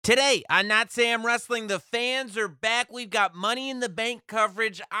Today on Not Sam Wrestling, the fans are back. We've got Money in the Bank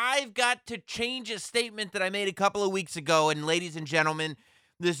coverage. I've got to change a statement that I made a couple of weeks ago. And ladies and gentlemen,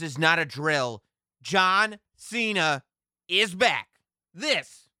 this is not a drill. John Cena is back.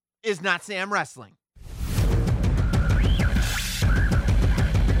 This is Not Sam Wrestling.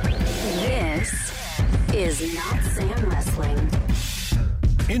 This is Not Sam Wrestling.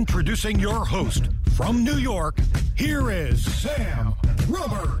 Introducing your host from New York, here is Sam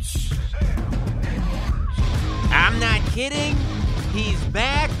Roberts. I'm not kidding. He's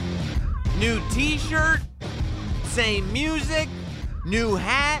back. New t-shirt, same music, new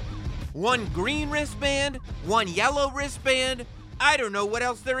hat, one green wristband, one yellow wristband. I don't know what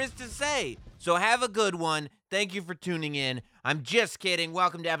else there is to say. So have a good one. Thank you for tuning in. I'm just kidding.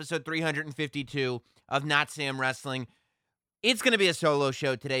 Welcome to episode 352 of Not Sam Wrestling. It's going to be a solo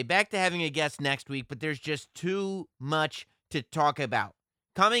show today. Back to having a guest next week, but there's just too much to talk about.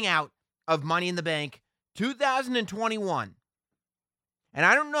 Coming out of Money in the Bank 2021. And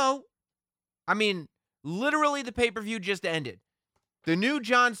I don't know. I mean, literally the pay-per-view just ended. The new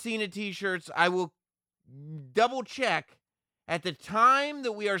John Cena t-shirts, I will double check at the time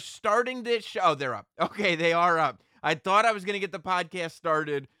that we are starting this show. Oh, they're up. Okay, they are up. I thought I was going to get the podcast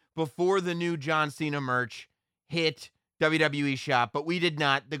started before the new John Cena merch hit WWE shop, but we did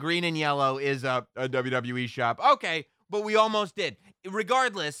not. The green and yellow is a WWE shop. Okay, but we almost did.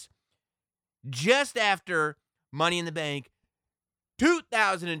 Regardless, just after Money in the Bank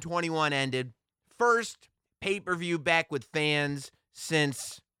 2021 ended, first pay-per-view back with fans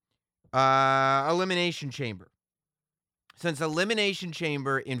since Elimination Chamber. Since Elimination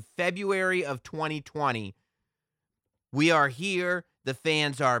Chamber in February of 2020, we are here. The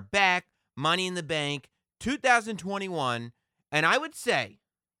fans are back. Money in the Bank 2021, and I would say,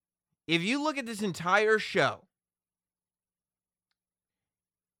 if you look at this entire show,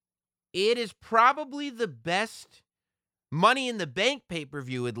 it is probably the best Money in the Bank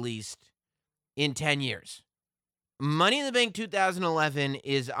pay-per-view, at least, in 10 years. Money in the Bank 2011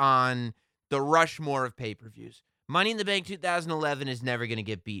 is on the Rushmore of pay-per-views. Money in the Bank 2011 is never going to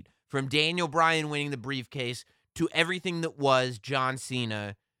get beat. From Daniel Bryan winning the briefcase to everything that was John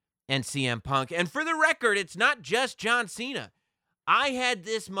Cena and CM Punk. And for the record, it's not just John Cena. I had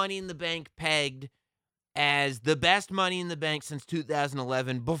this Money in the Bank pegged as the best Money in the Bank since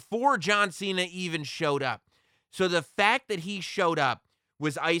 2011 before John Cena even showed up. So the fact that he showed up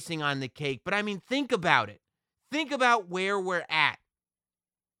was icing on the cake. But I mean, think about it. Think about where we're at.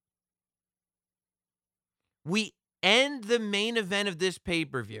 We end the main event of this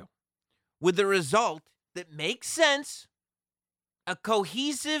pay-per-view with a result that makes sense. A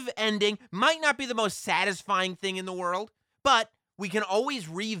cohesive ending might not be the most satisfying thing in the world, but we can always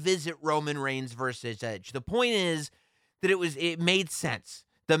revisit Roman Reigns versus Edge. The point is that it made sense.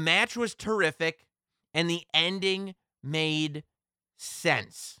 The match was terrific, and the ending made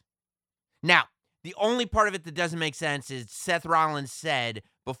sense. Now, the only part of it that doesn't make sense is Seth Rollins said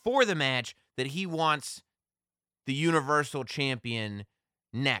before the match that he wants the Universal Champion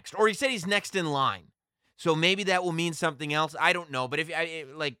next. Or he said he's next in line. So maybe that will mean something else. I don't know. But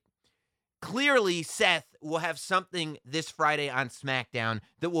clearly Seth will have something this Friday on SmackDown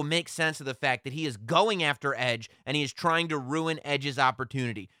that will make sense of the fact that he is going after Edge and he is trying to ruin Edge's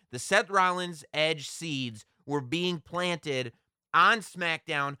opportunity. The Seth Rollins Edge seeds were being planted on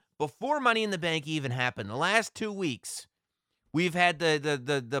SmackDown before Money in the Bank even happened. The last 2 weeks, we've had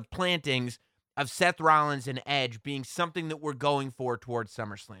the plantings of Seth Rollins and Edge being something that we're going for towards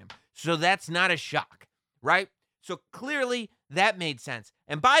SummerSlam. So that's not a shock. Right? So clearly that made sense.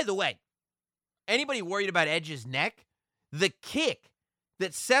 And by the way, anybody worried about Edge's neck? The kick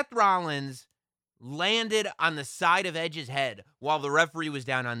that Seth Rollins landed on the side of Edge's head while the referee was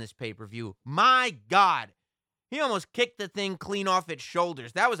down on this pay-per-view. My God. He almost kicked the thing clean off its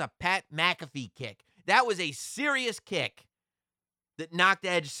shoulders. That was a Pat McAfee kick. That was a serious kick that knocked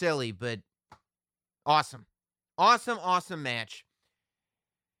Edge silly, but awesome. Awesome match.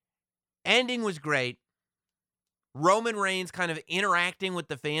 Ending was great. Roman Reigns kind of interacting with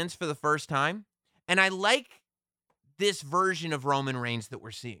the fans for the first time. And I like this version of Roman Reigns that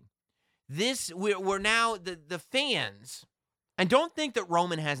we're seeing. We're now the fans, and don't think that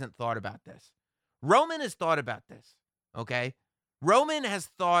Roman hasn't thought about this. Roman has thought about this, okay? Roman has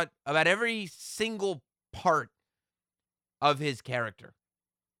thought about every single part of his character.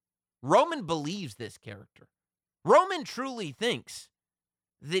 Roman believes this character. Roman truly thinks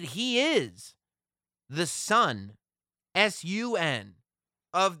that he is the son, S-U-N,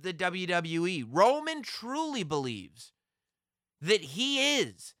 of the WWE. Roman truly believes that he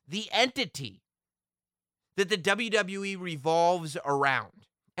is the entity that the WWE revolves around.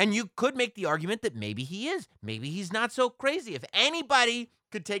 And you could make the argument that maybe he is. Maybe he's not so crazy. If anybody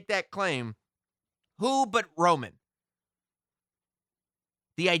could take that claim, who but Roman?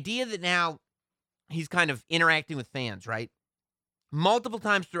 The idea that now he's kind of interacting with fans, right? Multiple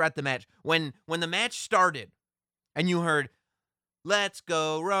times throughout the match. When the match started and you heard, "Let's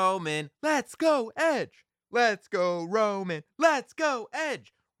go, Roman. Let's go, Edge. Let's go, Roman. Let's go,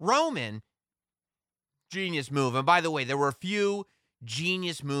 Edge." Roman, genius move. And by the way, there were a few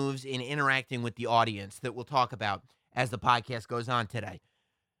genius moves in interacting with the audience that we'll talk about as the podcast goes on today.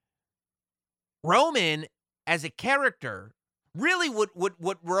 Roman, as a character, really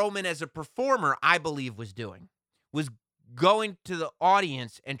what Roman as a performer, I believe, was doing, was going to the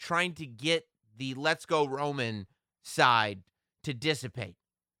audience and trying to get the "Let's go, Roman" side to dissipate,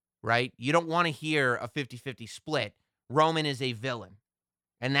 right? You don't want to hear a 50-50 split. Roman is a villain,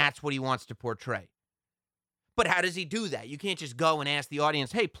 and that's what he wants to portray. But how does he do that? You can't just go and ask the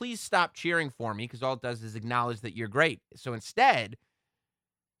audience, "Hey, please stop cheering for me," because all it does is acknowledge that you're great. So instead,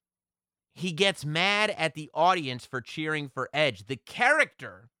 he gets mad at the audience for cheering for Edge. The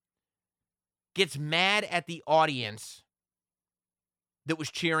character gets mad at the audience that was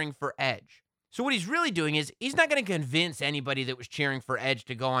cheering for Edge. So what he's really doing is he's not going to convince anybody that was cheering for Edge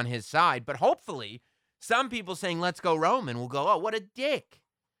to go on his side, but hopefully some people saying, "Let's go, Roman," will go, "Oh, what a dick.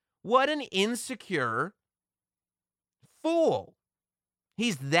 What an insecure fool.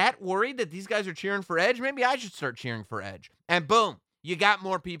 He's that worried that these guys are cheering for Edge. Maybe I should start cheering for Edge." And boom, you got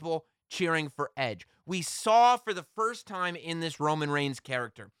more people cheering for Edge. We saw for the first time in this Roman Reigns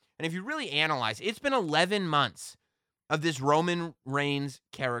character, and if you really analyze, it's been 11 months of this Roman Reigns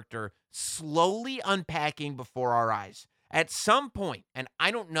character slowly unpacking before our eyes. At some point, and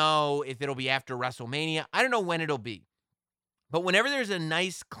I don't know if it'll be after WrestleMania, I don't know when it'll be, but whenever there's a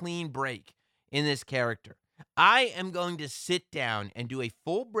nice clean break in this character, I am going to sit down and do a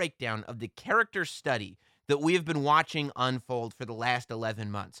full breakdown of the character study that we have been watching unfold for the last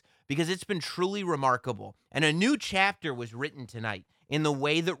 11 months, because it's been truly remarkable. And a new chapter was written tonight in the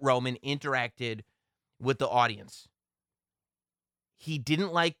way that Roman interacted with the audience. He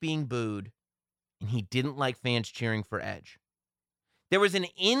didn't like being booed, and he didn't like fans cheering for Edge. There was an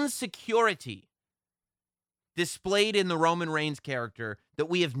insecurity displayed in the Roman Reigns character that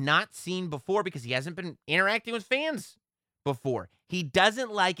we have not seen before, because he hasn't been interacting with fans before. He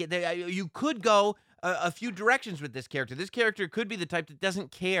doesn't like it. You could go a few directions with this character. This character could be the type that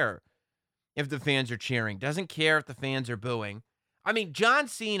doesn't care if the fans are cheering, doesn't care if the fans are booing. I mean, John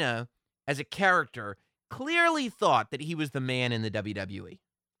Cena, as a character, clearly thought that he was the man in the WWE,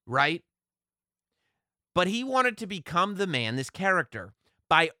 right? But he wanted to become the man, this character,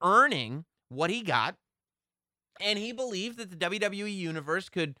 by earning what he got. And he believed that the WWE Universe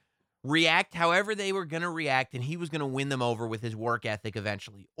could react however they were going to react, and he was going to win them over with his work ethic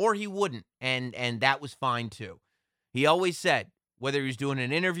eventually. Or he wouldn't, and that was fine too. He always said, whether he was doing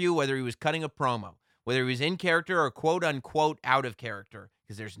an interview, whether he was cutting a promo, whether he was in character or quote-unquote out of character,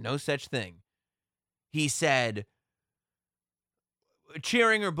 because there's no such thing, he said,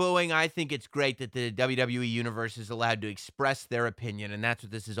 cheering or booing, I think it's great that the WWE Universe is allowed to express their opinion, and that's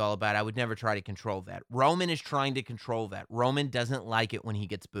what this is all about. I would never try to control that. Roman is trying to control that. Roman doesn't like it when he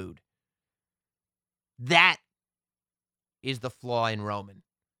gets booed. That is the flaw in Roman.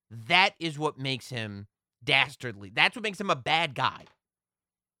 That is what makes him dastardly. That's what makes him a bad guy,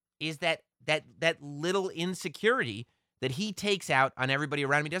 is that little insecurity that he takes out on everybody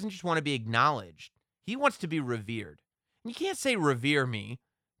around him. He doesn't just want to be acknowledged. He wants to be revered. You can't say "revere me"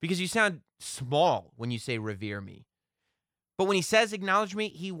 because you sound small when you say "revere me." But when he says "acknowledge me,"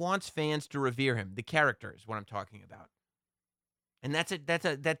 he wants fans to revere him. The character is what I'm talking about. And that's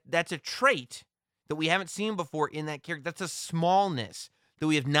a trait that we haven't seen before in that character. That's a smallness that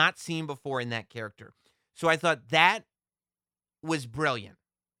we have not seen before in that character. So I thought that was brilliant.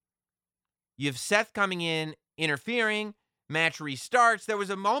 You have Seth coming in, interfering, match restarts. There was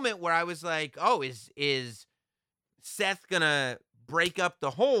a moment where I was like, oh, is Seth gonna break up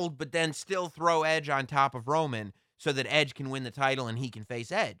the hold, but then still throw Edge on top of Roman so that Edge can win the title and he can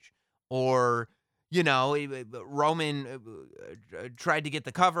face Edge? Or, you know, Roman tried to get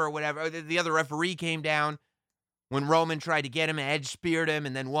the cover or whatever. The other referee came down when Roman tried to get him. Edge speared him,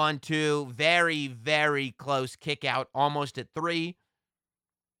 and then 1, 2, very, very close kick out, almost at 3.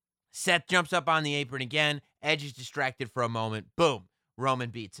 Seth jumps up on the apron again. Edge is distracted for a moment. Boom. Roman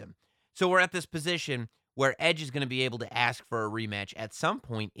beats him. So we're at this position where Edge is going to be able to ask for a rematch at some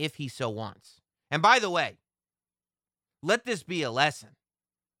point if he so wants. And by the way, let this be a lesson.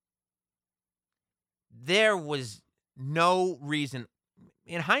 There was no reason,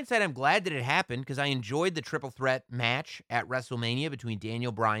 in hindsight, I'm glad that it happened because I enjoyed the triple threat match at WrestleMania between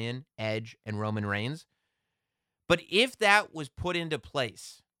Daniel Bryan, Edge, and Roman Reigns. But if that was put into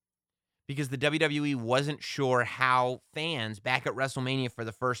place because the WWE wasn't sure how fans back at WrestleMania for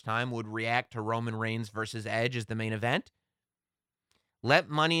the first time would react to Roman Reigns versus Edge as the main event, let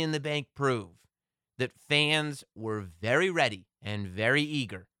Money in the Bank prove that fans were very ready and very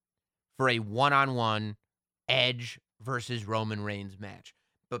eager for a one-on-one Edge versus Roman Reigns match.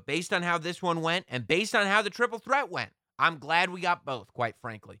 But based on how this one went and based on how the triple threat went, I'm glad we got both, quite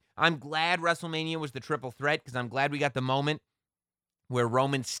frankly. I'm glad WrestleMania was the triple threat because I'm glad we got the moment where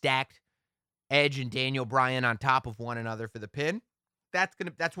Roman stacked Edge and Daniel Bryan on top of one another for the pin. That's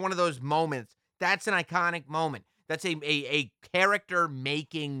one of those moments. That's an iconic moment. That's a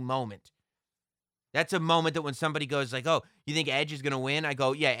character-making moment. That's a moment that when somebody goes like, oh, you think Edge is going to win? I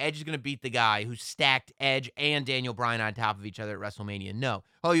go, yeah, Edge is going to beat the guy who stacked Edge and Daniel Bryan on top of each other at WrestleMania. No.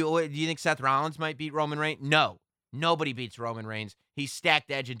 Oh, do you think Seth Rollins might beat Roman Reigns? No. Nobody beats Roman Reigns. He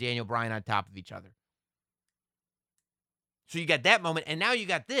stacked Edge and Daniel Bryan on top of each other. So you got that moment, and now you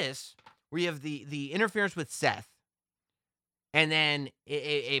got this, where you have the interference with Seth, and then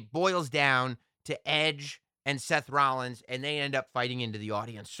it boils down to Edge and Seth Rollins, and they end up fighting into the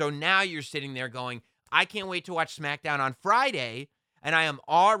audience. So now you're sitting there going, I can't wait to watch SmackDown on Friday, and I am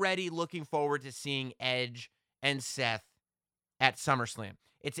already looking forward to seeing Edge and Seth at SummerSlam.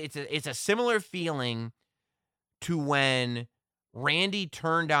 It's a similar feeling to when Randy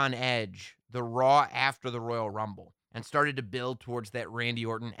turned on Edge the Raw after the Royal Rumble and started to build towards that Randy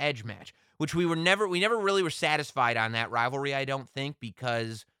Orton Edge match, which we never really were satisfied on that rivalry, I don't think,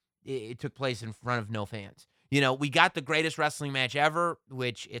 because it took place in front of no fans. You know, we got the greatest wrestling match ever,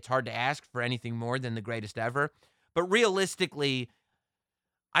 which it's hard to ask for anything more than the greatest ever. But realistically,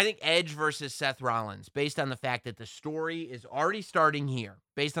 I think Edge versus Seth Rollins, based on the fact that the story is already starting here,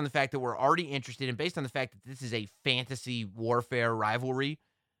 based on the fact that we're already interested, and based on the fact that this is a fantasy warfare rivalry,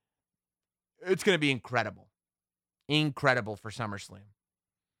 it's going to be incredible. Incredible for SummerSlam.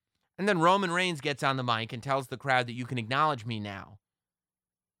 And then Roman Reigns gets on the mic and tells the crowd that you can acknowledge me now.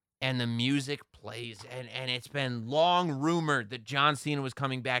 And the music plays, and it's been long rumored that John Cena was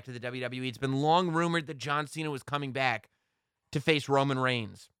coming back to the WWE. It's been long rumored that John Cena was coming back to face Roman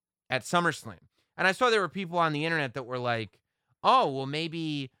Reigns at SummerSlam. And I saw there were people on the internet that were like, oh, well,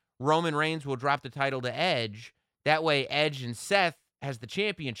 maybe Roman Reigns will drop the title to Edge. That way Edge and Seth has the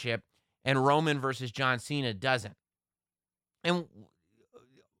championship, and Roman versus John Cena doesn't. And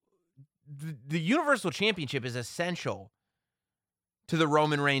the Universal Championship is essential to the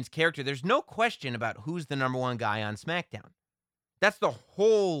Roman Reigns character. There's no question about who's the number one guy on SmackDown. That's the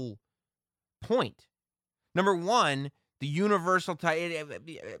whole point. Number one, the Universal title,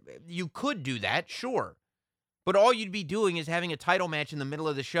 you could do that, sure. But all you'd be doing is having a title match in the middle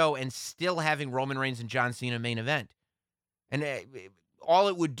of the show and still having Roman Reigns and John Cena main event. And all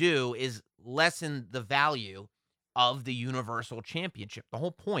it would do is lessen the value of the Universal Championship. The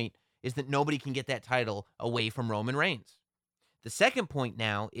whole point is that nobody can get that title away from Roman Reigns. The second point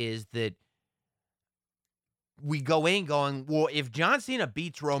now is that we go in going, well, if John Cena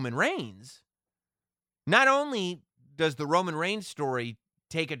beats Roman Reigns, not only does the Roman Reigns story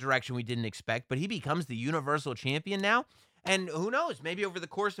take a direction we didn't expect, but he becomes the Universal Champion now. And who knows, maybe over the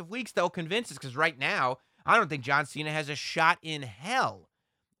course of weeks, they'll convince us, because right now, I don't think John Cena has a shot in hell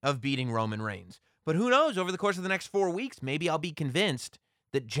of beating Roman Reigns. But who knows, over the course of the next 4 weeks, maybe I'll be convinced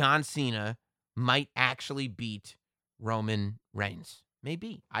that John Cena might actually beat Roman Reigns.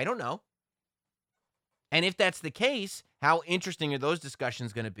 Maybe. I don't know. And if that's the case, how interesting are those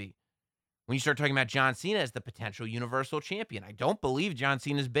discussions going to be? When you start talking about John Cena as the potential Universal Champion. I don't believe John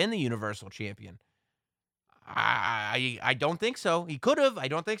Cena's been the Universal Champion. I don't think so. He could have. I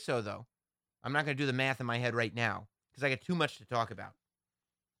don't think so, though. I'm not going to do the math in my head right now because I got too much to talk about.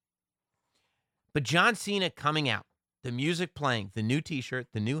 But John Cena coming out, the music playing, the new t-shirt,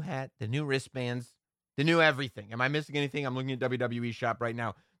 the new hat, the new wristbands, the new everything. Am I missing anything? I'm looking at WWE Shop right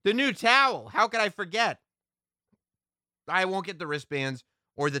now. The new towel. How could I forget? I won't get the wristbands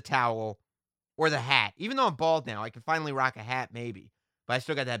or the towel or the hat. Even though I'm bald now, I can finally rock a hat maybe. But I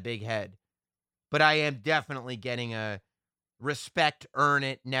still got that big head. But I am definitely getting a respect, earn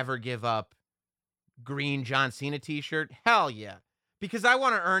it, never give up green John Cena t-shirt. Hell yeah. Because I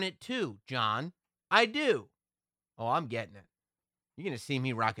want to earn it too, John. I do. Oh, I'm getting it. You're going to see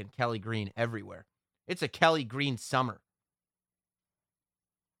me rocking Kelly Green everywhere. It's a Kelly Green summer.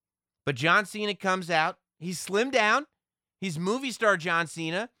 But John Cena comes out. He's slimmed down. He's movie star John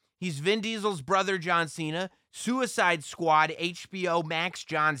Cena. He's Vin Diesel's brother John Cena. Suicide Squad, HBO Max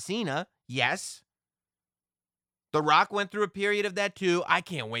John Cena. Yes. The Rock went through a period of that too. I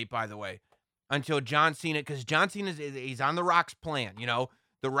can't wait, by the way, until John Cena, because John Cena he's on The Rock's plan. You know,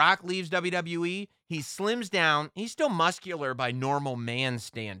 The Rock leaves WWE. He slims down. He's still muscular by normal man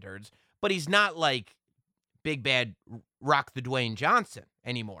standards, but he's not like Big Bad Rock the Dwayne Johnson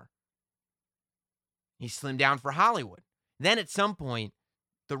anymore. He slimmed down for Hollywood. Then at some point,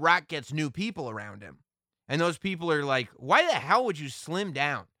 The Rock gets new people around him. And those people are like, why the hell would you slim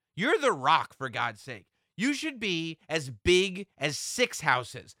down? You're The Rock, for God's sake. You should be as big as 6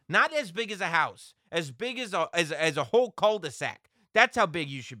 houses. Not as big as a house. As big as a whole cul-de-sac. That's how big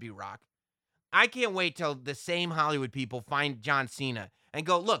you should be, Rock. I can't wait till the same Hollywood people find John Cena and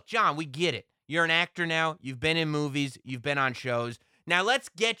go, look, John, we get it. You're an actor now. You've been in movies. You've been on shows. Now let's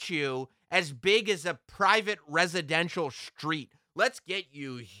get you as big as a private residential street. Let's get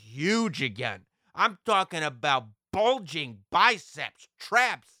you huge again. I'm talking about bulging biceps,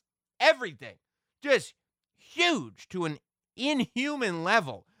 traps, everything. Just huge to an inhuman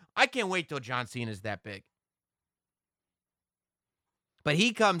level. I can't wait till John Cena's that big. But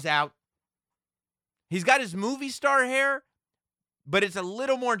he comes out. He's got his movie star hair, but it's a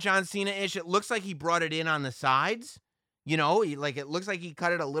little more John Cena-ish. It looks like he brought it in on the sides. You know, it looks like he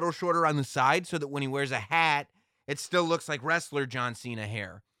cut it a little shorter on the side so that when he wears a hat, it still looks like wrestler John Cena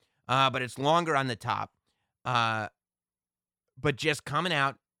hair. But it's longer on the top. But just coming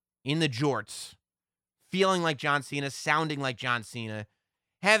out in the jorts, feeling like John Cena, sounding like John Cena,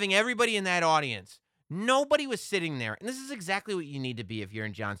 having everybody in that audience. Nobody was sitting there. And this is exactly what you need to be if you're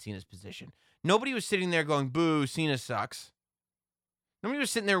in John Cena's position. Nobody was sitting there going, boo, Cena sucks. Nobody was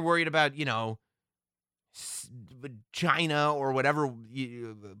sitting there worried about, you know, China or whatever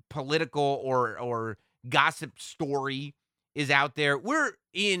political or gossip story is out there. We're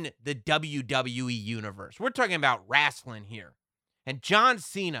in the WWE universe. We're talking about wrestling here. And John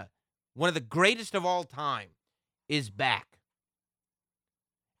Cena, one of the greatest of all time, is back.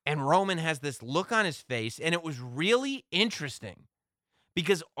 And Roman has this look on his face, and it was really interesting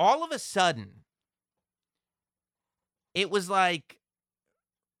because all of a sudden, it was like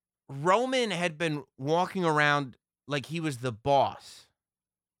Roman had been walking around like he was the boss.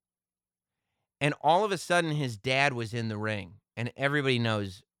 And all of a sudden, his dad was in the ring. And everybody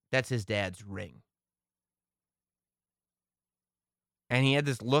knows that's his dad's ring. And he had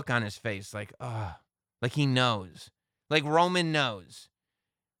this look on his face like, like he knows. Like Roman knows.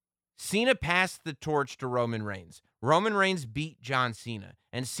 Cena passed the torch to Roman Reigns. Roman Reigns beat John Cena.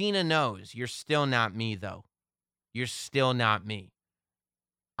 And Cena knows, you're still not me, though. You're still not me.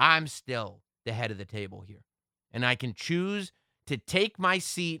 I'm still the head of the table here. And I can choose to take my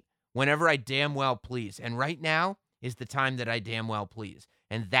seat whenever I damn well please. And right now is the time that I damn well please.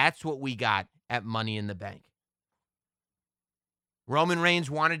 And that's what we got at Money in the Bank. Roman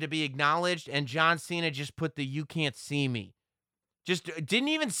Reigns wanted to be acknowledged, and John Cena just put the "you can't see me." Just didn't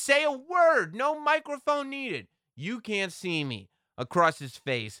even say a word. No microphone needed. "You can't see me" across his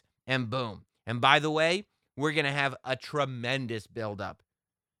face, and boom. And by the way, we're going to have a tremendous buildup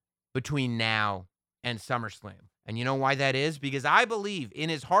between now and SummerSlam. And you know why that is? Because I believe in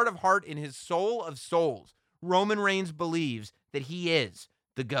his heart of heart, in his soul of souls, Roman Reigns believes that he is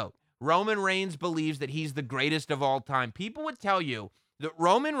the GOAT. Roman Reigns believes that he's the greatest of all time. People would tell you that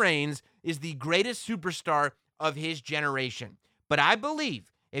Roman Reigns is the greatest superstar of his generation. But I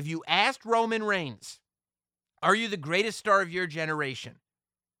believe if you asked Roman Reigns, are you the greatest star of your generation?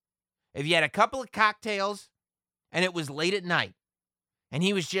 If you had a couple of cocktails and it was late at night and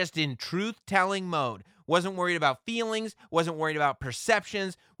he was just in truth-telling mode, wasn't worried about feelings, wasn't worried about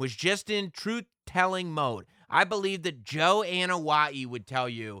perceptions, was just in truth-telling mode, I believe that Joe Anoa'i would tell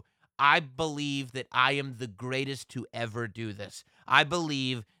you, I believe that I am the greatest to ever do this. I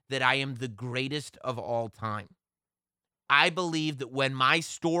believe that I am the greatest of all time. I believe that when my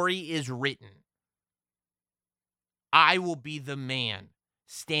story is written, I will be the man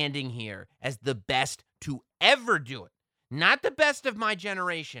standing here as the best to ever do it. Not the best of my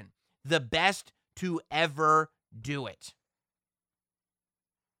generation, the best to ever do it.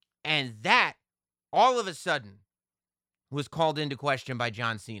 And that, all of a sudden, was called into question by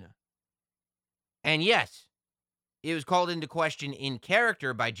John Cena. And yes, it was called into question in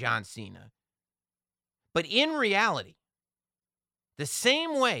character by John Cena. But in reality, the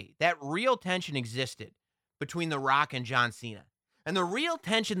same way that real tension existed between The Rock and John Cena, and the real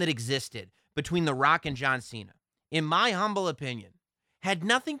tension that existed between The Rock and John Cena, in my humble opinion, had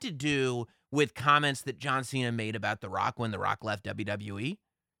nothing to do with comments that John Cena made about The Rock when The Rock left WWE.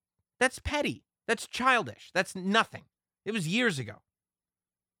 That's petty. That's childish. That's nothing. It was years ago.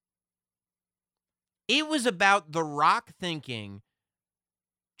 It was about The Rock thinking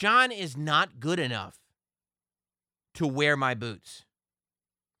John is not good enough to wear my boots.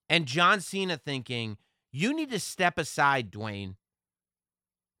 And John Cena thinking, you need to step aside, Dwayne,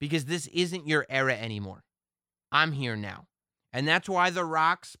 because this isn't your era anymore. I'm here now. And that's why The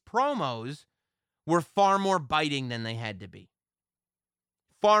Rock's promos were far more biting than they had to be.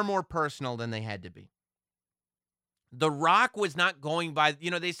 Far more personal than they had to be. The Rock was not going by,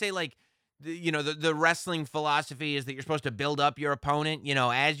 they say like, the wrestling philosophy is that you're supposed to build up your opponent,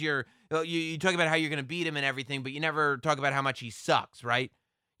 as you talk about how you're going to beat him and everything, but you never talk about how much he sucks, right?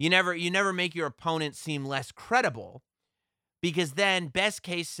 You never make your opponent seem less credible, because then best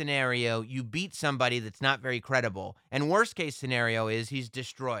case scenario, you beat somebody that's not very credible, and worst case scenario is he's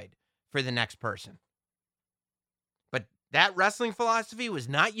destroyed for the next person. But that wrestling philosophy was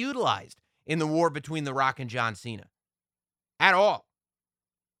not utilized in the war between The Rock and John Cena at all.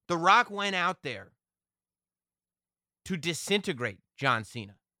 The Rock went out there to disintegrate John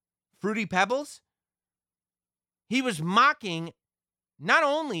Cena. Fruity Pebbles? He was mocking not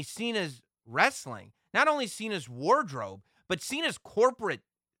only Cena's wrestling, not only Cena's wardrobe, but Cena's corporate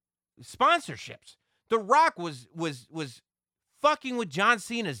sponsorships. The Rock was fucking with John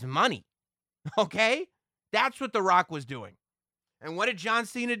Cena's money. Okay? That's what The Rock was doing. And what did John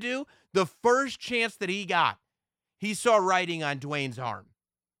Cena do? The first chance that he got, he saw writing on Dwayne's arm.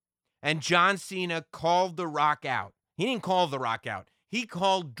 And John Cena called The Rock out. He didn't call The Rock out. He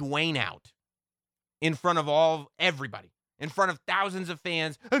called Dwayne out in front of everybody, in front of thousands of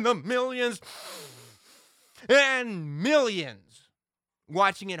fans and the millions and millions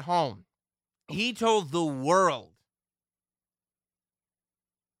watching at home. He told the world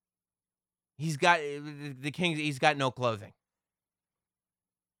he's got no clothing.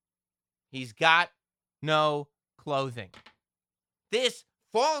 He's got no clothing. This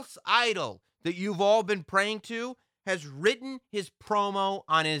false idol that you've all been praying to has written his promo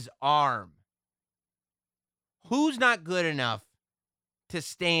on his arm. Who's not good enough to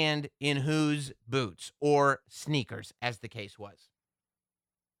stand in whose boots or sneakers, as the case was?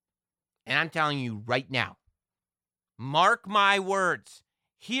 And I'm telling you right now, mark my words.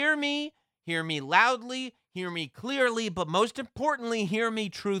 Hear me loudly, hear me clearly, but most importantly, hear me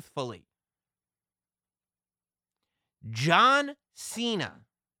truthfully. John Cena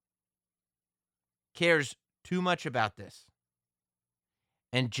cares too much about this.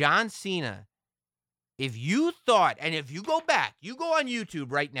 And John Cena, if you thought, and if you go back, you go on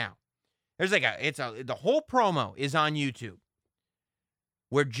YouTube right now. There's the whole promo is on YouTube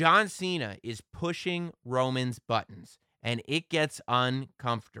where John Cena is pushing Roman's buttons and it gets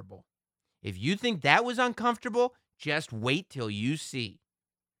uncomfortable. If you think that was uncomfortable, just wait till you see.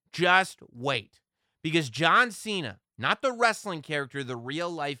 Just wait. Because John Cena, not the wrestling character, the real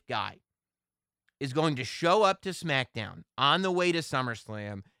life guy, is going to show up to SmackDown on the way to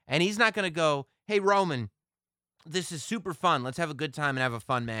SummerSlam, and he's not going to go, hey, Roman, this is super fun. Let's have a good time and have a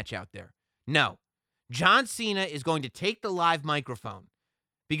fun match out there. No. John Cena is going to take the live microphone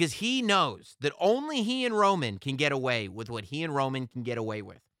because he knows that only he and Roman can get away with what he and Roman can get away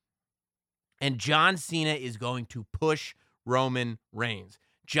with. And John Cena is going to push Roman Reigns.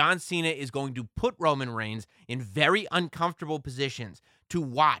 John Cena is going to put Roman Reigns in very uncomfortable positions to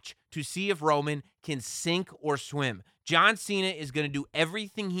watch, to see if Roman can sink or swim. John Cena is going to do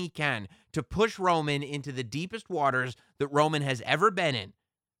everything he can to push Roman into the deepest waters that Roman has ever been in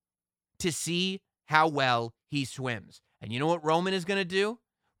to see how well he swims. And you know what Roman is going to do?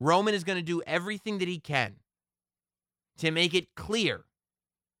 Roman is going to do everything that he can to make it clear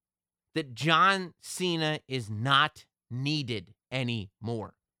that John Cena is not needed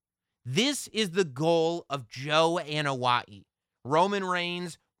anymore. This is the goal of Joe Anoa'i, Roman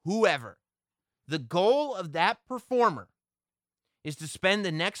Reigns, whoever. The goal of that performer is to spend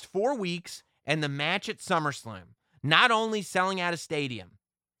the next 4 weeks and the match at SummerSlam not only selling out a stadium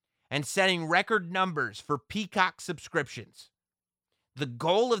and setting record numbers for Peacock subscriptions. The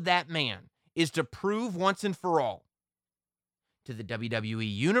goal of that man is to prove once and for all to the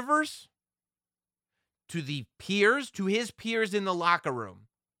WWE Universe, to the peers, to his peers in the locker room,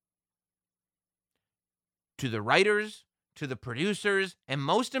 to the writers, to the producers, and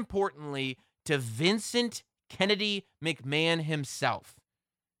most importantly, to Vincent Kennedy McMahon himself,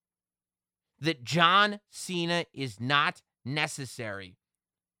 that John Cena is not necessary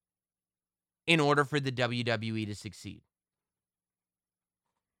in order for the WWE to succeed.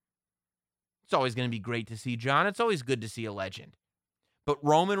 It's always going to be great to see John. It's always good to see a legend. But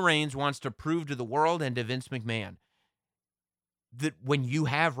Roman Reigns wants to prove to the world and to Vince McMahon that when you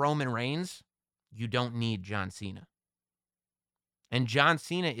have Roman Reigns, you don't need John Cena. And John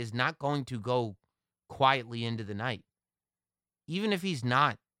Cena is not going to go quietly into the night. Even if he's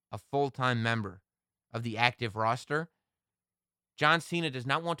not a full-time member of the active roster, John Cena does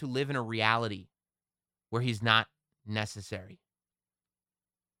not want to live in a reality where he's not necessary.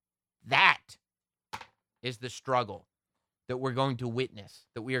 That is the struggle that we're going to witness,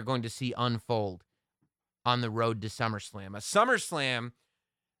 that we are going to see unfold on the road to SummerSlam. A SummerSlam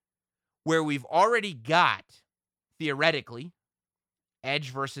where we've already got, theoretically,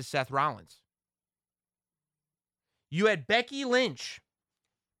 Edge versus Seth Rollins. You had Becky Lynch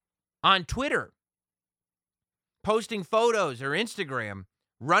on Twitter posting photos or Instagram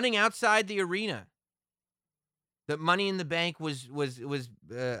running outside the arena that Money in the Bank was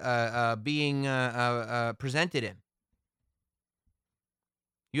being presented in.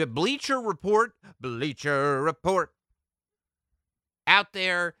 You had Bleacher Report out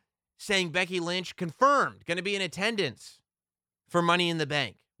there saying Becky Lynch confirmed going to be in attendance for Money in the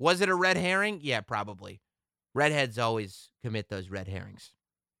Bank. Was it a red herring? Yeah, probably. Redheads always commit those red herrings.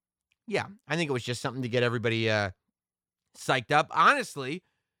 Yeah, I think it was just something to get everybody psyched up. Honestly,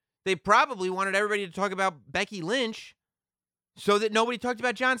 they probably wanted everybody to talk about Becky Lynch so that nobody talked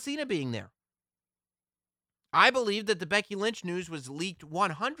about John Cena being there. I believe that the Becky Lynch news was leaked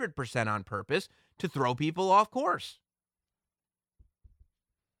 100% on purpose to throw people off course.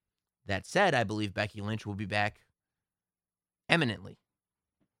 That said, I believe Becky Lynch will be back eminently.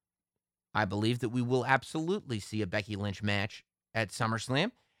 I believe that we will absolutely see a Becky Lynch match at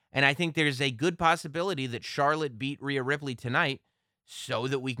SummerSlam, and I think there's a good possibility that Charlotte beat Rhea Ripley tonight so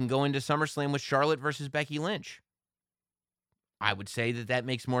that we can go into SummerSlam with Charlotte versus Becky Lynch. I would say that that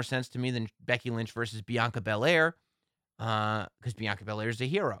makes more sense to me than Becky Lynch versus Bianca Belair, because Bianca Belair is a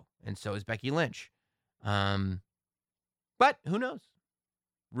hero, and so is Becky Lynch. But who knows?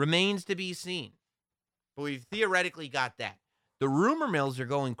 Remains to be seen. But we've theoretically got that. The rumor mills are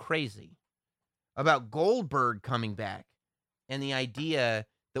going crazy about Goldberg coming back and the idea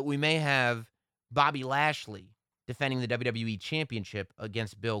that we may have Bobby Lashley defending the WWE Championship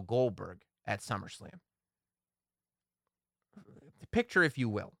against Bill Goldberg at SummerSlam. Picture, if you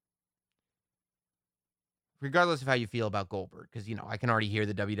will, regardless of how you feel about Goldberg, because, you know, I can already hear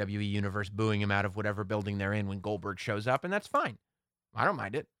the WWE Universe booing him out of whatever building they're in when Goldberg shows up, and that's fine. I don't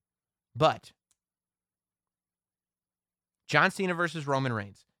mind it. But John Cena versus Roman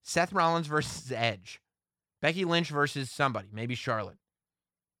Reigns, Seth Rollins versus Edge, Becky Lynch versus somebody, maybe Charlotte,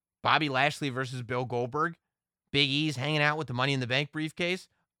 Bobby Lashley versus Bill Goldberg, Big E's hanging out with the Money in the Bank briefcase.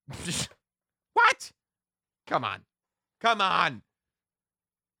 What? Come on. Come on.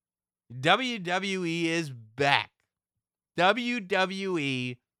 WWE is back.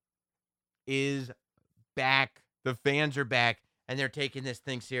 WWE is back. The fans are back, and they're taking this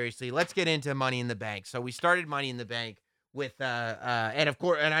thing seriously. Let's get into Money in the Bank. So we started Money in the Bank with, and of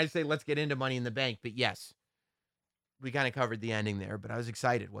course, and I say let's get into Money in the Bank, but yes, we kind of covered the ending there, but I was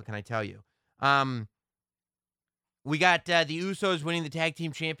excited. What can I tell you? We got the Usos winning the Tag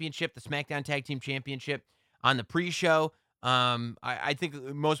Team Championship, the SmackDown Tag Team Championship on the pre-show. I think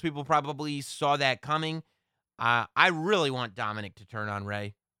most people probably saw that coming. I really want Dominic to turn on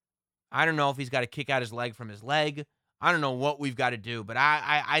Rey. I don't know if he's got to kick out his leg from his leg. I don't know what we've got to do, but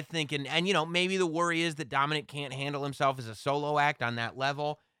I think, and you know, maybe the worry is that Dominic can't handle himself as a solo act on that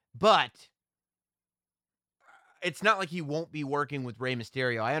level, but it's not like he won't be working with Rey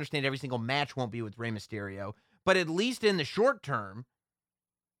Mysterio. I understand every single match won't be with Rey Mysterio, but at least in the short term,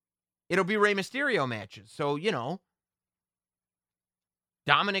 it'll be Rey Mysterio matches. So, you know,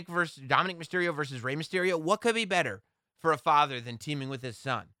 Dominic Mysterio versus Rey Mysterio, what could be better for a father than teaming with his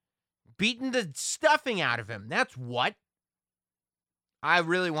son? Beating the stuffing out of him. That's what. I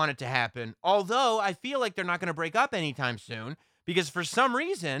really want it to happen. Although, I feel like they're not going to break up anytime soon, because for some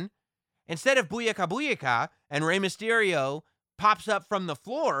reason, instead of Booyaka Booyaka and Rey Mysterio pops up from the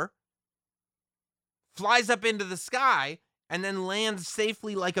floor, flies up into the sky, and then lands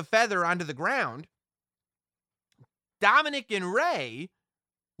safely like a feather onto the ground, Dominic and Rey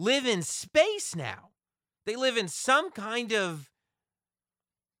live in space now. They live in some kind of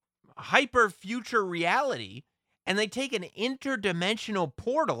hyper future reality, and they take an interdimensional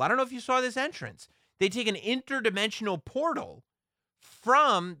portal. I don't know if you saw this entrance. They take an interdimensional portal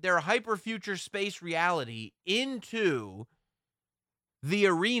from their hyper future space reality into the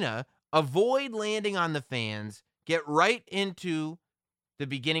arena, avoid landing on the fans, get right into the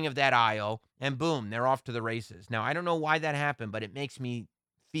beginning of that aisle, and boom, they're off to the races. Now, I don't know why that happened, but it makes me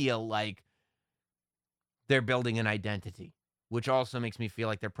feel like they're building an identity, which also makes me feel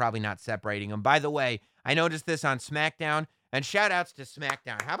like they're probably not separating them. By the way, I noticed this on SmackDown, and shout-outs to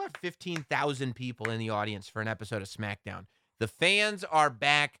SmackDown. How about 15,000 people in the audience for an episode of SmackDown? The fans are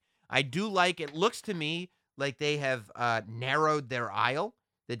back. I do like it. Looks to me like they have narrowed their aisle.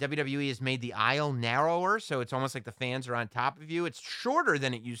 The WWE has made the aisle narrower, so it's almost like the fans are on top of you. It's shorter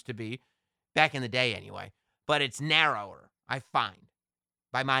than it used to be, back in the day anyway, but it's narrower, I find,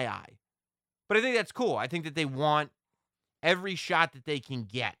 by my eye. But I think that's cool. I think that they want every shot that they can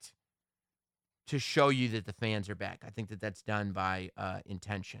get to show you that the fans are back. I think that that's done by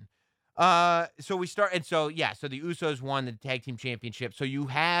intention. So we start, and so, yeah, so the Usos won the tag team championship. So you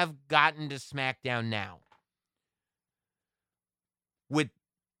have gotten to SmackDown now with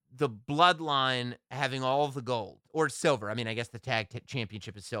the Bloodline having all of the gold or silver. I mean, I guess the tag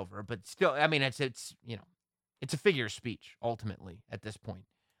championship is silver, but still, I mean, it's it's a figure of speech ultimately at this point.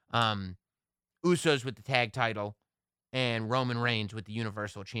 Usos with the tag title and Roman Reigns with the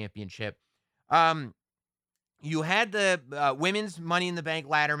Universal Championship. You had the women's Money in the Bank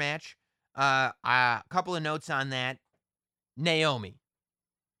ladder match. A couple of notes on that. Naomi.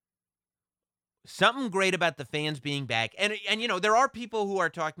 Something great about the fans being back. And there are people who are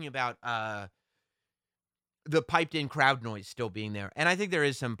talking about the piped-in crowd noise still being there. And I think there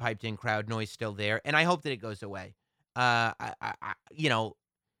is some piped-in crowd noise still there. And I hope that it goes away.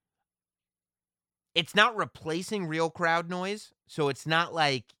 It's not replacing real crowd noise. So it's not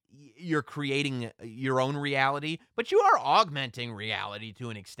like you're creating your own reality. But you are augmenting reality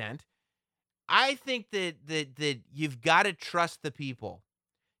to an extent. I think that you've got to trust the people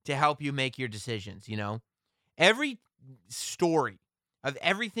to help you make your decisions, Every story of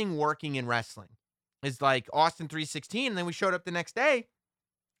everything working in wrestling is like Austin 316, and then we showed up the next day,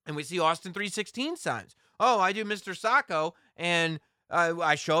 and we see Austin 316 signs. Oh, I do Mr. Socko, and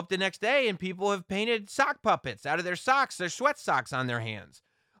I show up the next day, and people have painted sock puppets out of their socks, their sweat socks on their hands.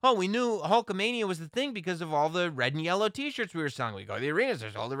 Oh, we knew Hulkamania was the thing because of all the red and yellow T-shirts we were selling. We go to the arenas,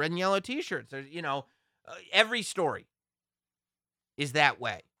 there's all the red and yellow T-shirts. There's, every story is that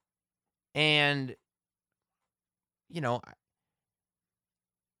way. And,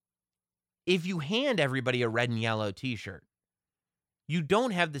 if you hand everybody a red and yellow T-shirt, you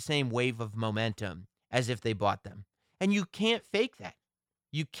don't have the same wave of momentum as if they bought them. And you can't fake that.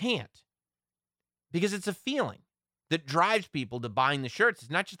 You can't. Because it's a feeling that drives people to buying the shirts.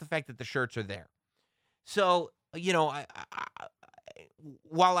 It's not just the fact that the shirts are there. So,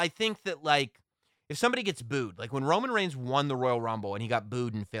 while I think that, if somebody gets booed, like when Roman Reigns won the Royal Rumble and he got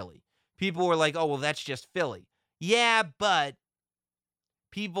booed in Philly, people were like, oh, well, that's just Philly. Yeah, but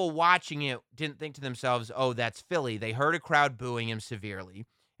people watching it didn't think to themselves, oh, that's Philly. They heard a crowd booing him severely,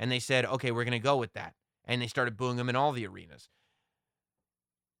 and they said, okay, we're going to go with that. And they started booing him in all the arenas.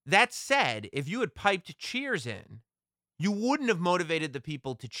 That said, if you had piped cheers in, you wouldn't have motivated the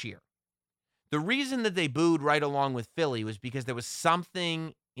people to cheer. The reason that they booed right along with Philly was because there was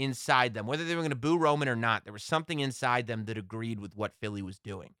something inside them. Whether they were going to boo Roman or not, there was something inside them that agreed with what Philly was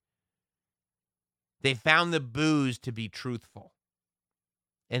doing. They found the boos to be truthful.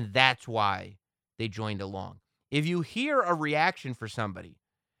 And that's why they joined along. If you hear a reaction for somebody,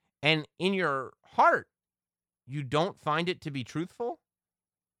 and in your heart, you don't find it to be truthful,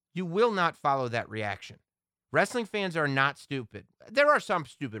 you will not follow that reaction. Wrestling fans are not stupid. There are some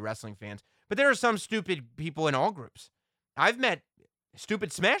stupid wrestling fans, but there are some stupid people in all groups. I've met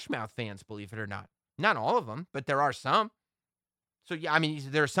stupid Smash Mouth fans, believe it or not. Not all of them, but there are some. So, yeah, I mean,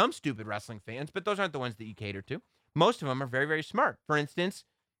 there are some stupid wrestling fans, but those aren't the ones that you cater to. Most of them are very, very smart. For instance,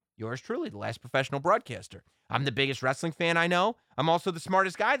 yours truly, the last professional broadcaster. I'm the biggest wrestling fan I know. I'm also the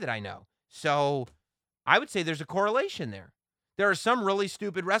smartest guy that I know. So I would say there's a correlation there. There are some really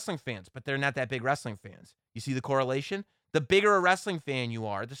stupid wrestling fans, but they're not that big wrestling fans. You see the correlation? The bigger a wrestling fan you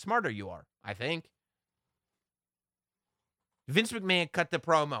are, the smarter you are, I think. Vince McMahon cut the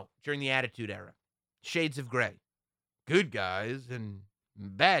promo during the Attitude Era. Shades of gray. Good guys and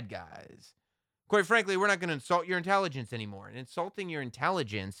bad guys. Quite frankly, we're not going to insult your intelligence anymore. And insulting your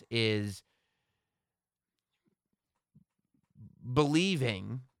intelligence is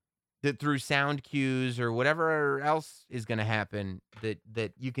believing that through sound cues or whatever else is going to happen,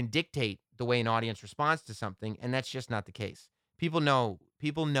 that you can dictate the way an audience responds to something, and that's just not the case. People know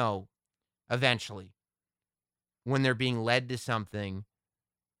eventually when they're being led to something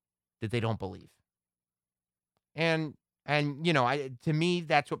that they don't believe. And to me,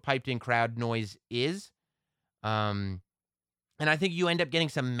 that's what piped in crowd noise is. And I think you end up getting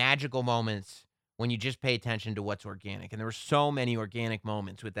some magical moments when you just pay attention to what's organic. And there were so many organic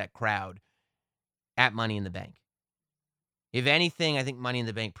moments with that crowd at Money in the Bank. If anything, I think Money in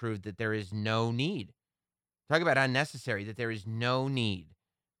the Bank proved that there is no need. Talk about unnecessary, that there is no need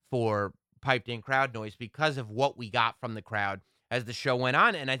for piped in crowd noise because of what we got from the crowd as the show went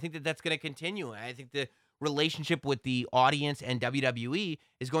on. And I think that that's going to continue. I think the relationship with the audience and WWE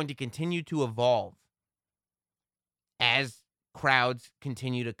is going to continue to evolve as crowds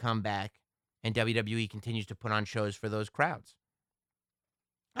continue to come back and WWE continues to put on shows for those crowds.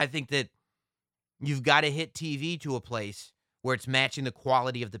 I think that you've got to hit TV to a place where it's matching the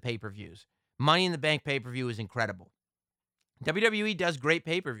quality of the pay-per-views. Money in the Bank pay-per-view is incredible. WWE does great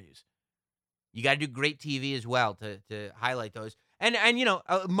pay-per-views. You got to do great TV as well to highlight those. And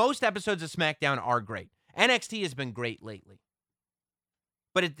most episodes of SmackDown are great. NXT has been great lately.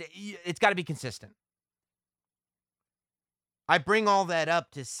 But it's got to be consistent. I bring all that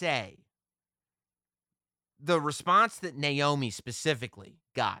up to say the response that Naomi specifically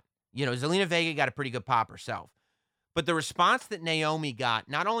got, Zelina Vega got a pretty good pop herself, but the response that Naomi got,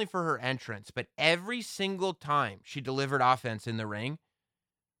 not only for her entrance, but every single time she delivered offense in the ring,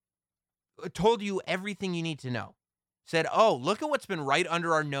 told you everything you need to know. Said, oh, look at what's been right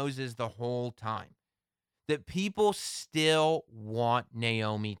under our noses the whole time. That people still want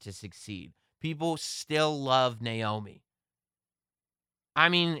Naomi to succeed. People still love Naomi. I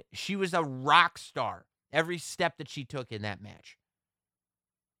mean, she was a rock star every step that she took in that match.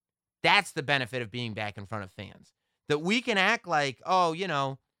 That's the benefit of being back in front of fans. That we can act like, oh,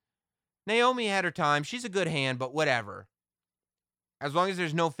 Naomi had her time. She's a good hand, but whatever. As long as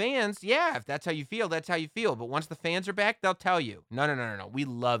there's no fans, yeah, if that's how you feel, that's how you feel. But once the fans are back, they'll tell you, no. We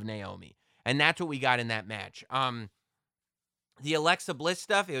love Naomi. And that's what we got in that match. The Alexa Bliss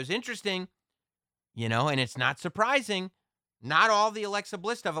stuff, it was interesting, and it's not surprising. Not all the Alexa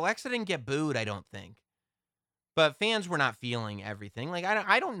Bliss stuff. Alexa didn't get booed, I don't think. But fans were not feeling everything. Like,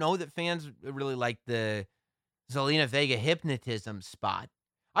 I don't know that fans really liked the Zelina Vega hypnotism spot.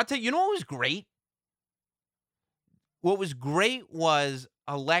 I'll tell you, what was great? What was great was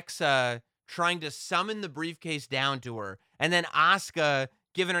Alexa trying to summon the briefcase down to her, and then Asuka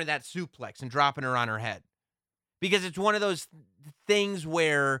giving her that suplex and dropping her on her head. Because it's one of those things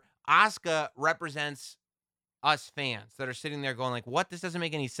where Asuka represents us fans that are sitting there going like, what? This doesn't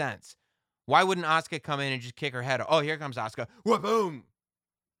make any sense. Why wouldn't Asuka come in and just kick her head? Oh, here comes Asuka. Whoa, boom.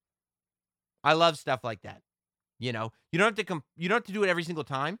 I love stuff like that. You don't have to do it every single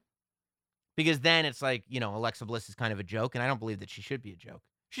time, because then it's like, Alexa Bliss is kind of a joke, and I don't believe that she should be a joke.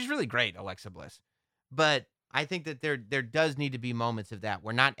 She's really great, Alexa Bliss. But I think that there does need to be moments of that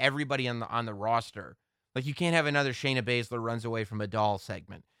where not everybody on the roster, like you can't have another Shayna Baszler runs away from a doll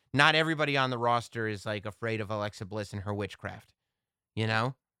segment. Not everybody on the roster is like afraid of Alexa Bliss and her witchcraft,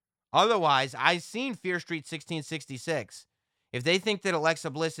 Otherwise, I've seen Fear Street 1666. If they think that Alexa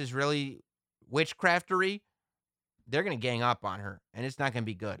Bliss is really witchcraftery, they're going to gang up on her, and it's not going to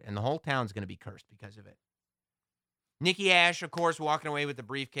be good. And the whole town's going to be cursed because of it. Nikki Ash, of course, walking away with the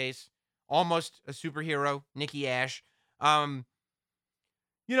briefcase. Almost a superhero, Nikki Ash. I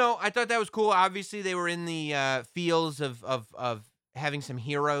thought that was cool. Obviously, they were in the fields of having some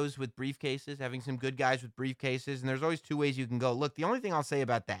heroes with briefcases, having some good guys with briefcases, and there's always two ways you can go. Look, the only thing I'll say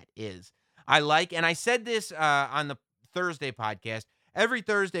about that is and I said this on the Thursday podcast, every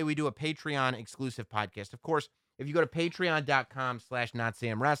Thursday we do a Patreon exclusive podcast. Of course, if you go to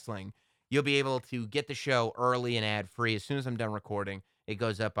patreon.com/NotSamWrestling, you'll be able to get the show early and ad-free. As soon as I'm done recording, it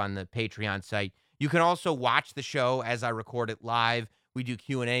goes up on the Patreon site. You can also watch the show as I record it live. We do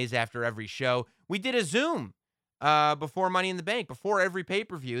Q&As after every show. We did a Zoom before Money in the Bank, before every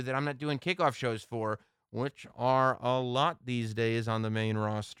pay-per-view that I'm not doing kickoff shows for, which are a lot these days on the main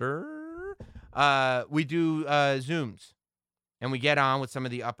roster. We do Zooms, and we get on with some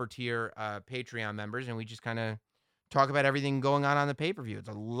of the upper-tier Patreon members, and we just kind of talk about everything going on the pay-per-view. It's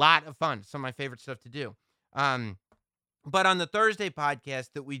a lot of fun. It's some of my favorite stuff to do. But on the Thursday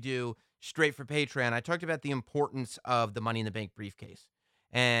podcast that we do straight for Patreon, I talked about the importance of the Money in the Bank briefcase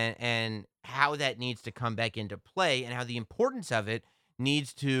and how that needs to come back into play and how the importance of it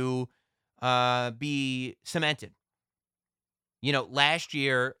needs to be cemented. Last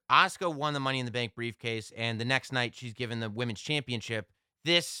year, Asuka won the Money in the Bank briefcase, and the next night she's given the Women's Championship.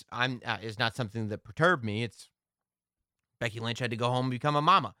 This is not something that perturbed me. It's Becky Lynch had to go home and become a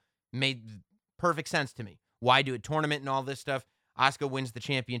mama. Made perfect sense to me. Why do a tournament and all this stuff? Asuka wins the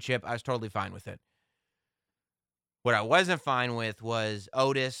championship. I was totally fine with it. What I wasn't fine with was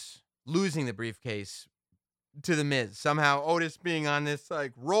Otis losing the briefcase to The Miz. Somehow Otis being on this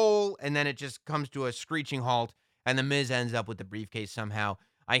roll, and then it just comes to a screeching halt, and The Miz ends up with the briefcase somehow.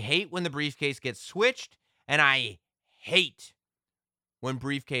 I hate when the briefcase gets switched, and I hate when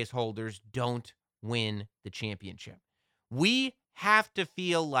briefcase holders don't win the championship. We have to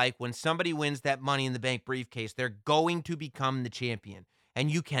feel like when somebody wins that Money in the Bank briefcase, they're going to become the champion. And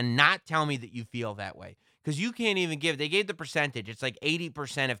you cannot tell me that you feel that way, because you can't even they gave the percentage. It's like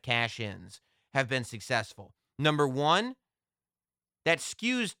 80% of cash-ins have been successful. Number one, that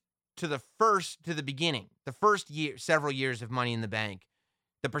skews to the beginning, the first year, several years of Money in the Bank,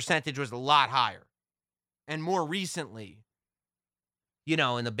 the percentage was a lot higher. And more recently,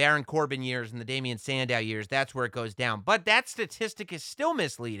 in the Baron Corbin years and the Damian Sandow years, that's where it goes down. But that statistic is still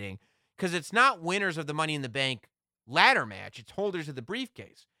misleading because it's not winners of the Money in the Bank ladder match. It's holders of the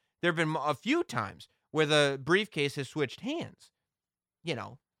briefcase. There have been a few times where the briefcase has switched hands,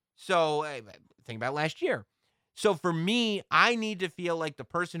 So think about last year. So for me, I need to feel like the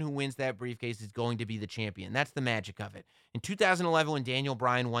person who wins that briefcase is going to be the champion. That's the magic of it. In 2011, when Daniel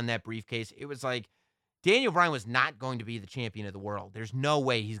Bryan won that briefcase, it was like Daniel Bryan was not going to be the champion of the world. There's no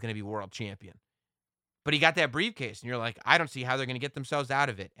way he's going to be world champion. But he got that briefcase, and you're like, I don't see how they're going to get themselves out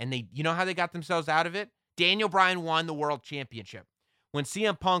of it. And you know how they got themselves out of it? Daniel Bryan won the world championship. When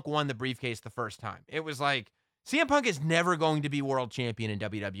CM Punk won the briefcase the first time, it was like, CM Punk is never going to be world champion in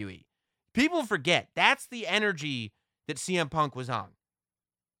WWE. People forget that's the energy that CM Punk was on.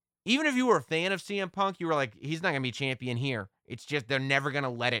 Even if you were a fan of CM Punk, you were like, he's not going to be champion here. It's just they're never going to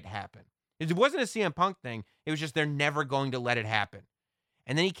let it happen. It wasn't a CM Punk thing. It was just they're never going to let it happen.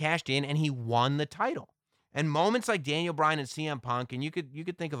 And then he cashed in and he won the title. And moments like Daniel Bryan and CM Punk, and you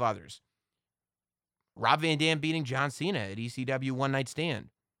could think of others. Rob Van Dam beating John Cena at ECW One Night Stand.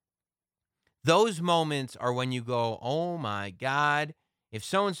 Those moments are when you go, oh my God, if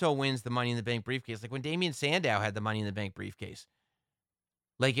so-and-so wins the Money in the Bank briefcase, like when Damian Sandow had the Money in the Bank briefcase.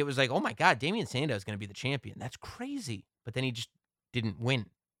 Like, it was like, oh my God, Damian Sandow is going to be the champion. That's crazy. But then he just didn't win.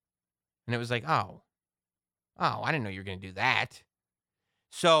 And it was like, oh, I didn't know you were going to do that.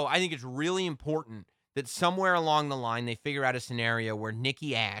 So I think it's really important that somewhere along the line they figure out a scenario where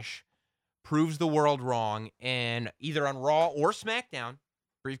Nikki Ash proves the world wrong and either on Raw or SmackDown,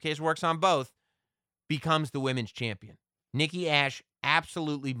 briefcase works on both, becomes the women's champion. Nikki Ash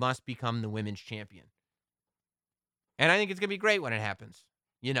absolutely must become the women's champion. And I think it's going to be great when it happens.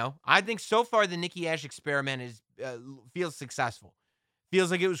 I think so far the Nikki Ash experiment feels successful. Feels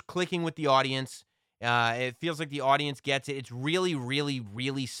like it was clicking with the audience. It feels like the audience gets it. It's really, really,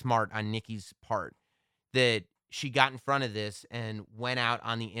 really smart on Nikki's part that she got in front of this and went out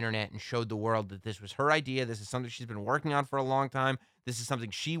on the internet and showed the world that this was her idea. This is something she's been working on for a long time. This is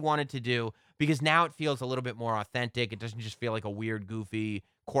something she wanted to do because now it feels a little bit more authentic. It doesn't just feel like a weird, goofy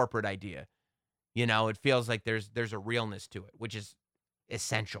corporate idea. It feels like there's a realness to it, which is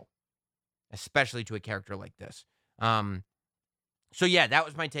essential, especially to a character like this. So yeah, that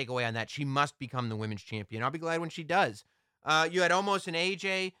was my takeaway on that. She must become the women's champion. I'll be glad when she does. You had Omos and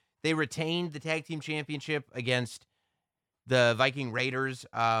AJ. They retained the tag team championship against the Viking Raiders.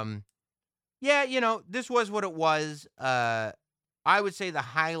 This was what it was. I would say the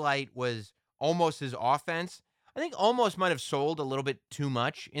highlight was Omos' offense. I think Omos might have sold a little bit too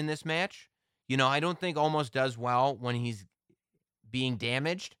much in this match. I don't think Omos does well when he's being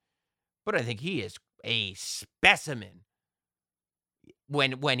damaged, but I think he is a specimen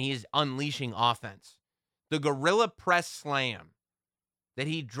when he's unleashing offense. The Gorilla Press Slam that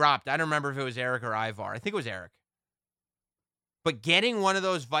he dropped, I don't remember if it was Eric or Ivar. I think it was Eric. But getting one of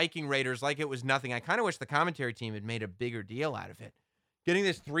those Viking Raiders like it was nothing, I kind of wish the commentary team had made a bigger deal out of it. Getting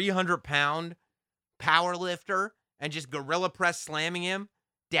this 300-pound power lifter and just Gorilla Press slamming him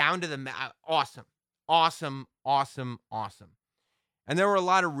down to the mat. Awesome. Awesome, awesome, awesome. And there were a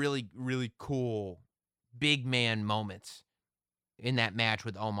lot of really, really cool big man moments in that match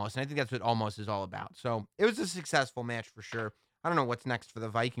with Omos. And I think that's what Omos is all about. So it was a successful match for sure. I don't know what's next for the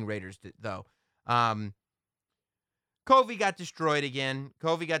Viking Raiders, though. Kofi got destroyed again.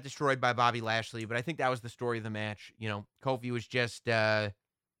 Kofi got destroyed by Bobby Lashley, but I think that was the story of the match. Kofi was just,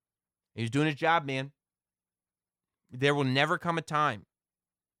 he was doing his job, man. There will never come a time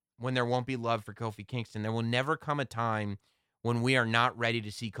when there won't be love for Kofi Kingston. There will never come a time when we are not ready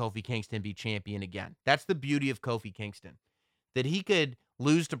to see Kofi Kingston be champion again. That's the beauty of Kofi Kingston. That he could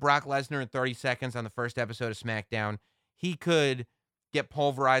lose to Brock Lesnar in 30 seconds on the first episode of SmackDown. He could get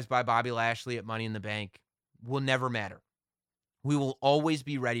pulverized by Bobby Lashley at Money in the Bank. Will never matter. We will always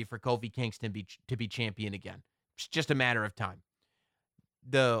be ready for Kofi Kingston to be champion again. It's just a matter of time.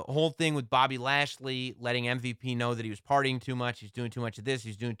 The whole thing with Bobby Lashley letting MVP know that he was partying too much, he's doing too much of this,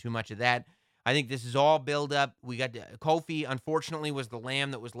 he's doing too much of that. I think this is all build up. We got Kofi, unfortunately, was the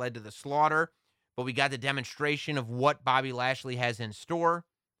lamb that was led to the slaughter, but we got the demonstration of what Bobby Lashley has in store.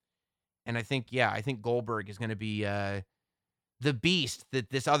 And I think Goldberg is going to be the beast that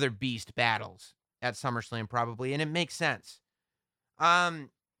this other beast battles at SummerSlam probably, and it makes sense.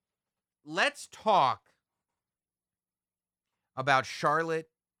 Let's talk about Charlotte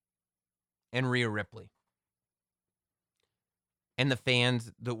and Rhea Ripley and the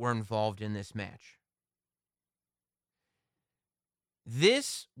fans that were involved in this match.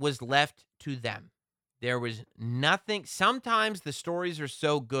 This was left to them. There was nothing. Sometimes the stories are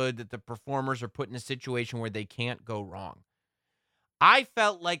so good that the performers are put in a situation where they can't go wrong. I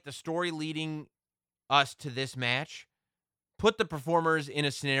felt like the story leading us to this match put the performers in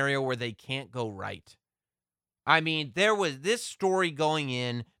a scenario where they can't go right. I mean, there was this story going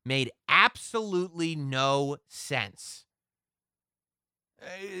in made absolutely no sense.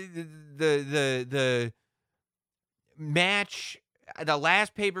 The match, the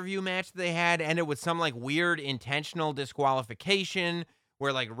last pay-per-view match that they had ended with some like weird intentional disqualification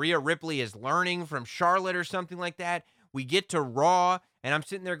where like Rhea Ripley is learning from Charlotte or something like that. We get to Raw and I'm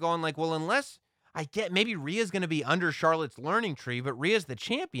sitting there going like, well, unless I get maybe Rhea's going to be under Charlotte's learning tree, but Rhea's the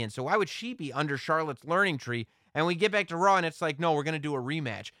champion, so why would she be under Charlotte's learning tree? And we get back to Raw, and it's like, no, we're going to do a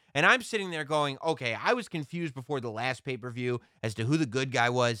rematch. And I'm sitting there going, okay, I was confused before the last pay-per-view as to who the good guy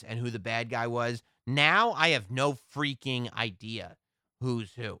was and who the bad guy was. Now I have no freaking idea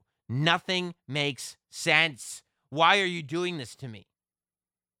who's who. Nothing makes sense. Why are you doing this to me?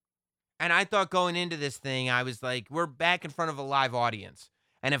 And I thought going into this thing, I was like, we're back in front of a live audience.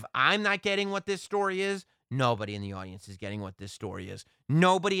 And if I'm not getting what this story is, nobody in the audience is getting what this story is.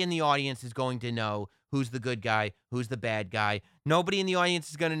 Nobody in the audience is going to know who's the good guy, who's the bad guy. Nobody in the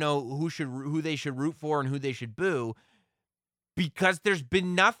audience is going to know who they should root for and who they should boo, because there's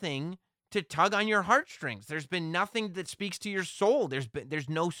been nothing to tug on your heartstrings. There's been nothing that speaks to your soul. There's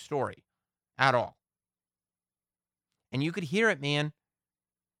no story at all. And you could hear it, man.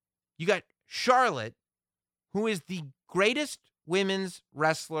 You got Charlotte, who is the greatest women's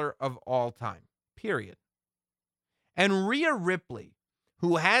wrestler of all time, period. And Rhea Ripley,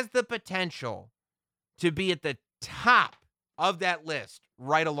 who has the potential to be at the top of that list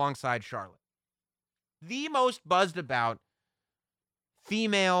right alongside Charlotte. The most buzzed about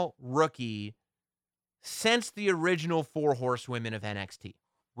female rookie since the original 4 horsewomen of NXT,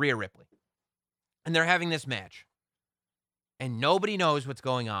 Rhea Ripley. And they're having this match. And nobody knows what's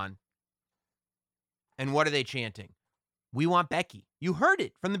going on. And what are they chanting? We want Becky. You heard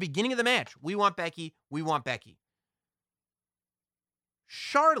it from the beginning of the match. We want Becky. We want Becky.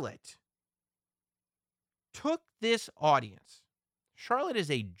 Charlotte took this audience. Charlotte is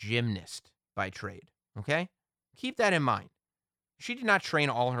a gymnast by trade, okay? Keep that in mind. She did not train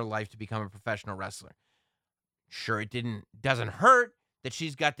all her life to become a professional wrestler. Sure, it doesn't hurt that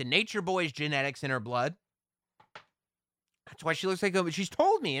she's got the Nature Boys genetics in her blood. That's why she looks like she's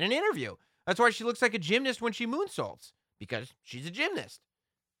told me in an interview. That's why she looks like a gymnast when she moonsaults, because she's a gymnast.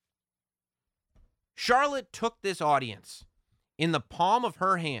 Charlotte took this audience in the palm of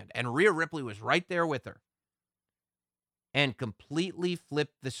her hand, and Rhea Ripley was right there with her, and completely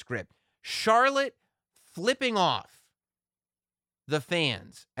flipped the script. Charlotte flipping off the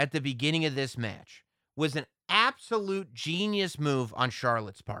fans at the beginning of this match was an absolute genius move on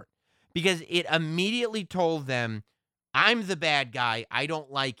Charlotte's part, because it immediately told them, I'm the bad guy. I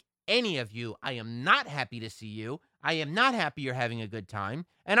don't like any of you. I am not happy to see you. I am not happy you're having a good time,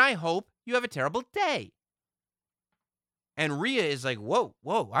 and I hope you have a terrible day. And Rhea is like, whoa,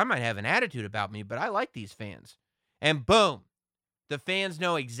 I might have an attitude about me, but I like these fans. And boom, the fans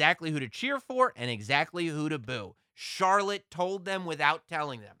know exactly who to cheer for and exactly who to boo. Charlotte told them without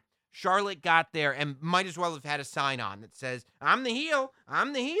telling them. Charlotte got there and might as well have had a sign on that says, I'm the heel,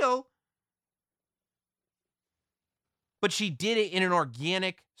 I'm the heel. But she did it in an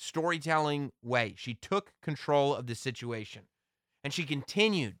organic storytelling way. She took control of the situation. And she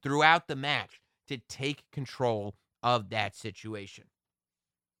continued throughout the match to take control of that situation.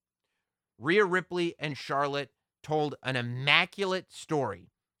 Rhea Ripley and Charlotte told an immaculate story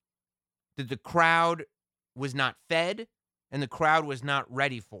that the crowd was not fed and the crowd was not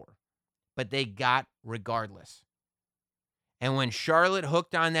ready for, but they got regardless. And when Charlotte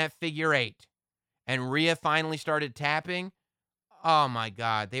hooked on that figure 8 and Rhea finally started tapping, oh my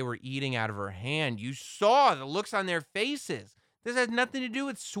God, they were eating out of her hand. You saw the looks on their faces. This has nothing to do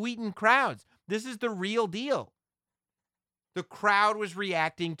with sweetened crowds. This is the real deal. The crowd was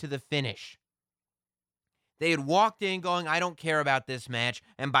reacting to the finish. They had walked in going, I don't care about this match.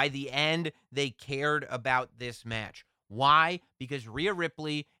 And by the end, they cared about this match. Why? Because Rhea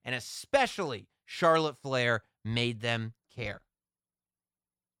Ripley and especially Charlotte Flair made them care.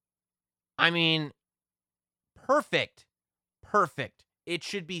 I mean, perfect. It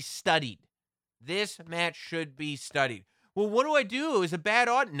should be studied. This match should be studied. Well, what do I do? It was a bad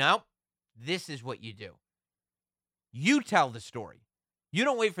audience. No, this is what you do. You tell the story. You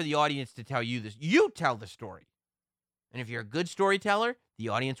don't wait for the audience to tell you this. You tell the story. And if you're a good storyteller, the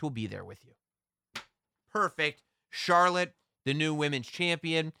audience will be there with you. Perfect. Charlotte, the new women's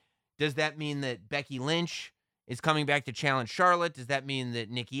champion. Does that mean that Becky Lynch is coming back to challenge Charlotte. Does that mean that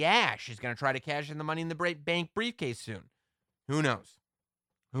Nikki Ash is going to try to cash in the Money in the Bank briefcase soon? Who knows?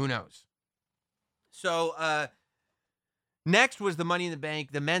 Who knows? So, next was the Money in the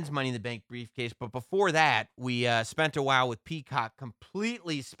Bank, the men's Money in the Bank briefcase. But before that, we spent a while with Peacock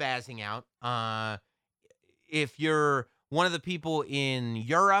completely spazzing out. If you're one of the people in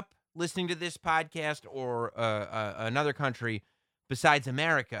Europe listening to this podcast or another country besides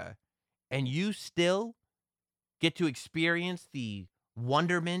America, and you still get to experience the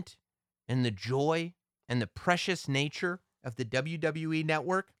wonderment and the joy and the precious nature of the WWE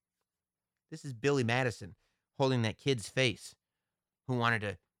Network, this is Billy Madison holding that kid's face who wanted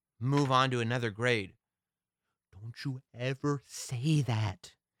to move on to another grade. Don't you ever say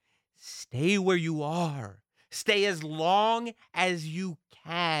that. Stay where you are. Stay as long as you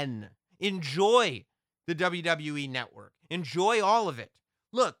can. Enjoy the WWE Network. Enjoy all of it.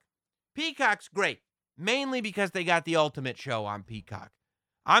 Look, Peacock's great, mainly because they got the Ultimate Show on Peacock.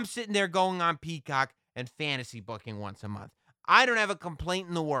 I'm sitting there going on Peacock and fantasy booking once a month. I don't have a complaint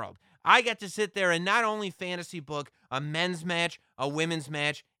in the world. I get to sit there and not only fantasy book a men's match, a women's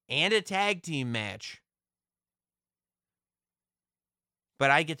match, and a tag team match, but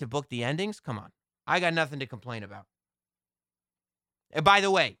I get to book the endings? Come on. I got nothing to complain about. And by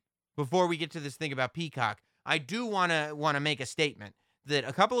the way, before we get to this thing about Peacock, I do want to make a statement that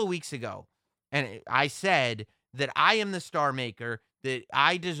a couple of weeks ago, and I said that I am the star maker, that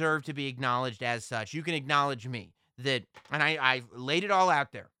I deserve to be acknowledged as such. You can acknowledge me. And I laid it all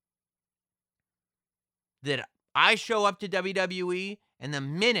out there. That I show up to WWE, and the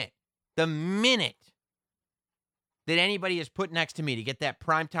minute that anybody is put next to me to get that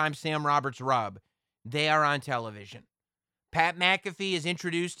primetime Sam Roberts rub, they are on television. Pat McAfee is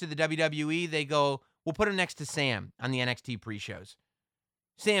introduced to the WWE. They go, we'll put him next to Sam on the NXT pre-shows.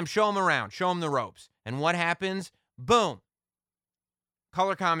 Sam, show him around. Show him the ropes. And what happens? Boom.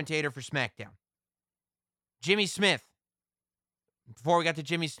 Color commentator for SmackDown. Jimmy Smith. Before we got to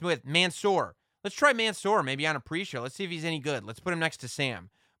Jimmy Smith, Mansoor. Let's try Mansoor maybe on a pre-show. Let's see if he's any good. Let's put him next to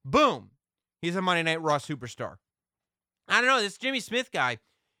Sam. Boom. He's a Monday Night Raw superstar. I don't know. This Jimmy Smith guy,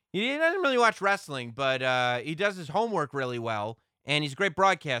 he doesn't really watch wrestling, but he does his homework really well, and he's a great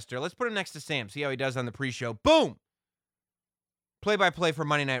broadcaster. Let's put him next to Sam. See how he does on the pre-show. Boom. Play-by-play for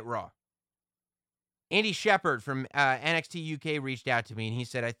Monday Night Raw. Andy Shepard from NXT UK reached out to me, and he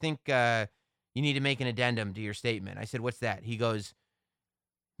said, I think you need to make an addendum to your statement. I said, what's that? He goes,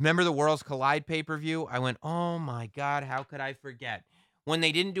 remember the Worlds Collide pay-per-view? I went, oh my God, how could I forget? When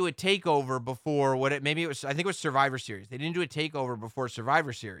they didn't do a takeover before, I think it was Survivor Series. They didn't do a takeover before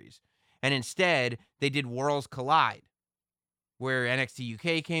Survivor Series. And instead, they did Worlds Collide, where NXT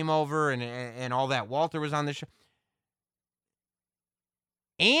UK came over and all that. Walter was on the show.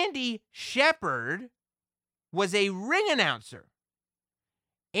 Andy Shepard was a ring announcer.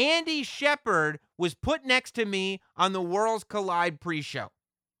 Andy Shepard was put next to me on the Worlds Collide pre-show.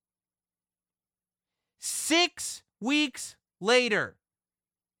 6 weeks later,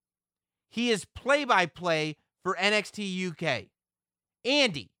 he is play-by-play for NXT UK.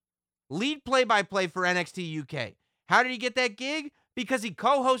 Andy, lead play-by-play for NXT UK. How did he get that gig? Because he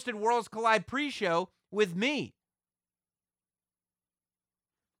co-hosted Worlds Collide pre-show with me.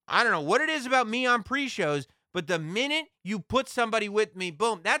 I don't know what it is about me on pre-shows, but the minute you put somebody with me,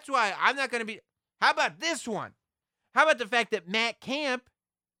 boom, that's why I'm not going to be... How about this one? How about the fact that Matt Camp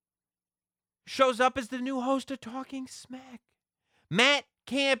shows up as the new host of Talking Smack? Matt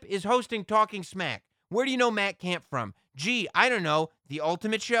Camp is hosting Talking Smack. Where do you know Matt Camp from? Gee, I don't know. The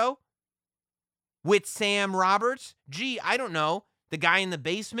Ultimate Show? With Sam Roberts? Gee, I don't know. The guy in the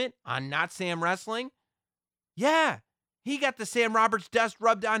basement on Not Sam Wrestling? Yeah, he got the Sam Roberts dust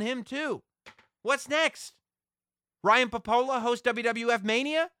rubbed on him too. What's next? Ryan Popola host WWF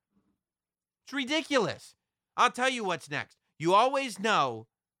Mania? It's ridiculous. I'll tell you what's next. You always know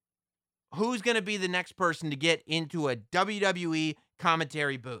who's going to be the next person to get into a WWE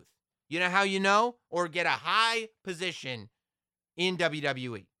commentary booth. You know how you know? Or get a high position in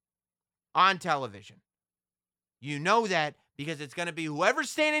WWE on television. You know that because it's going to be whoever's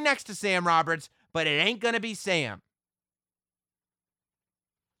standing next to Sam Roberts, but it ain't going to be Sam.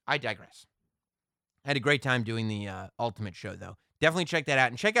 I digress. I had a great time doing the Ultimate Show, though. Definitely check that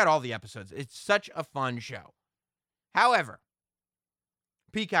out, and check out all the episodes. It's such a fun show. However,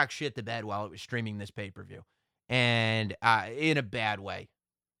 Peacock shit the bed while it was streaming this pay-per-view, and in a bad way.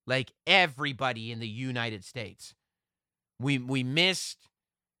 Like everybody in the United States. We missed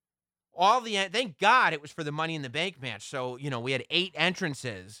all the... Thank God it was for the Money in the Bank match. So, we had 8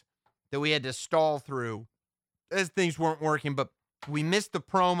 entrances that we had to stall through as things weren't working, but we missed the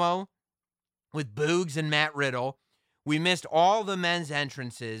promo with Boogs and Matt Riddle. We missed all the men's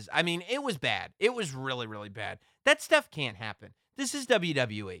entrances. I mean, it was bad. It was really, really bad. That stuff can't happen. This is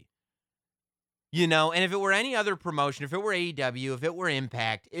WWE. You know, and if it were any other promotion, if it were AEW, if it were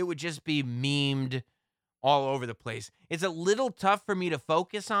Impact, it would just be memed all over the place. It's a little tough for me to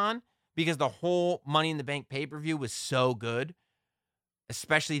focus on because the whole Money in the Bank pay-per-view was so good,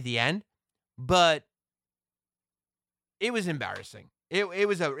 especially the end. But it was embarrassing. It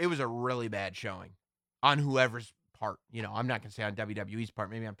was a really bad showing on whoever's part. You know, I'm not gonna say on WWE's part,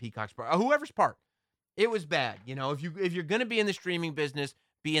 maybe on Peacock's part, whoever's part. It was bad. You know, if you're gonna be in the streaming business,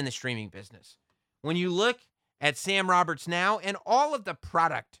 be in the streaming business. When you look at Sam Roberts now and all of the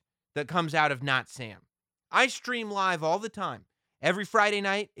product that comes out of Not Sam, I stream live all the time. Every Friday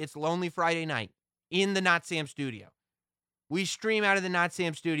night, it's Lonely Friday Night in the Not Sam studio. We stream out of the Not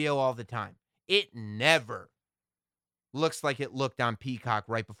Sam studio all the time. It never looks like it looked on Peacock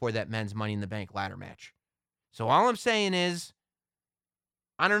right before that men's Money in the Bank ladder match. So all I'm saying is,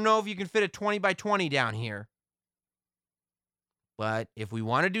 I don't know if you can fit a 20 by 20 down here, but if we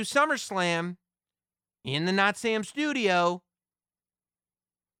want to do SummerSlam in the Not Sam studio,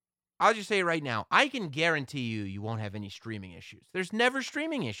 I'll just say it right now, I can guarantee you won't have any streaming issues. There's never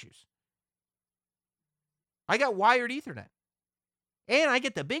streaming issues. I got wired Ethernet. And I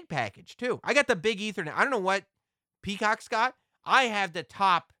get the big package, too. I got the big Ethernet. I don't know what Peacock's got. I have the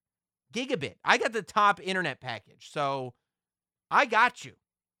top gigabit. I got the top internet package. So I got you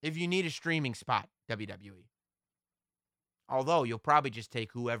if you need a streaming spot, WWE. Although you'll probably just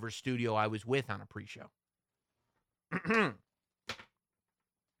take whoever's studio I was with on a pre-show.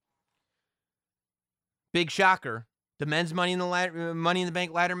 Big shocker. The men's Money in the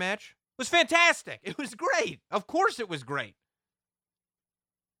Bank ladder match was fantastic. It was great. Of course it was great.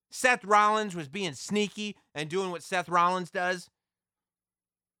 Seth Rollins was being sneaky and doing what Seth Rollins does.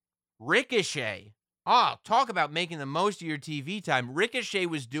 Ricochet. Oh, talk about making the most of your TV time. Ricochet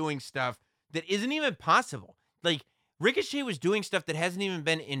was doing stuff that isn't even possible. Like, Ricochet was doing stuff that hasn't even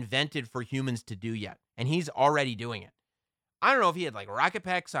been invented for humans to do yet. And he's already doing it. I don't know if he had like rocket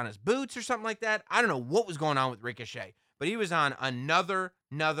packs on his boots or something like that. I don't know what was going on with Ricochet. But he was on another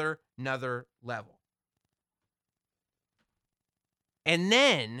level. And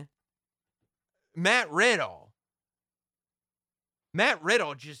then Matt Riddle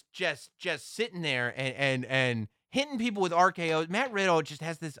just sitting there and hitting people with RKOs. Matt Riddle just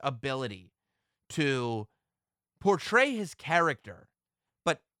has this ability to portray his character,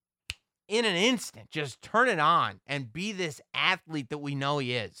 but in an instant, just turn it on and be this athlete that we know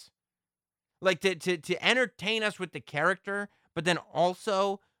he is. Like to entertain us with the character, but then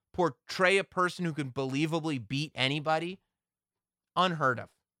also portray a person who can believably beat anybody. Unheard of.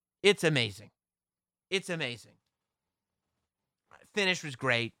 It's amazing. It's amazing. Finish was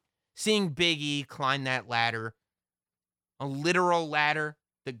great. Seeing Big E climb that ladder, a literal ladder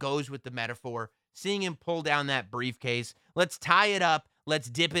that goes with the metaphor. Seeing him pull down that briefcase. Let's tie it up. Let's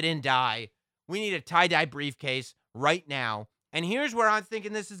dip it in dye. We need a tie-dye briefcase right now. And here's where I'm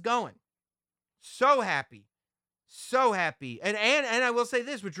thinking this is going. So happy. So happy. And I will say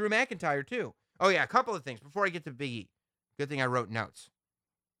this with Drew McIntyre, too. Oh, yeah, a couple of things before I get to Big E. Good thing I wrote notes.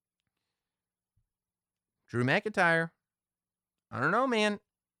 Drew McIntyre. I don't know, man.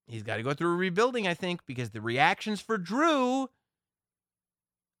 He's got to go through a rebuilding, I think, because the reactions for Drew,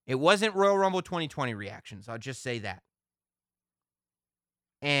 it wasn't Royal Rumble 2020 reactions. I'll just say that.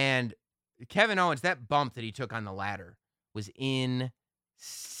 And Kevin Owens, that bump that he took on the ladder was insane.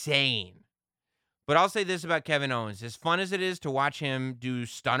 But I'll say this about Kevin Owens. As fun as it is to watch him do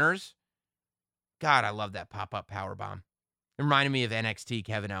stunners, God, I love that pop-up powerbomb. It reminded me of NXT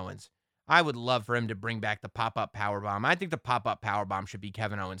Kevin Owens. I would love for him to bring back the pop-up powerbomb. I think the pop-up powerbomb should be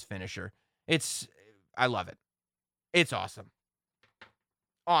Kevin Owens' finisher. I love it. It's awesome.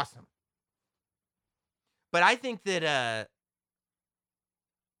 Awesome. But I think that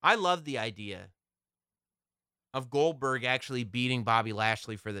I love the idea of Goldberg actually beating Bobby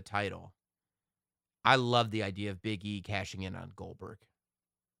Lashley for the title. I love the idea of Big E cashing in on Goldberg.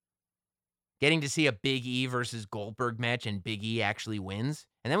 Getting to see a Big E versus Goldberg match and Big E actually wins.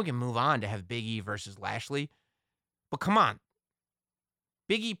 And then we can move on to have Big E versus Lashley. But come on.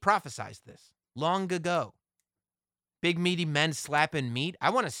 Big E prophesized this long ago. Big meaty men slapping meat. I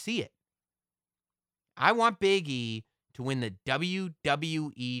want to see it. I want Big E to win the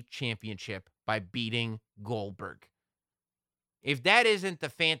WWE Championship by beating Goldberg. If that isn't the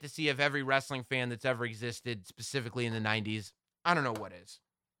fantasy of every wrestling fan that's ever existed, specifically in the 90s, I don't know what is.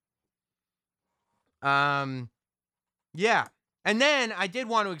 Yeah. And then I did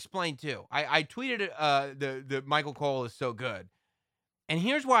want to explain too. I tweeted the Michael Cole is so good. And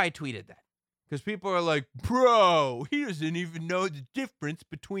here's why I tweeted that. Because people are like, bro, he doesn't even know the difference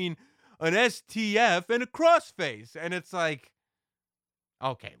between an STF and a crossface. And it's like,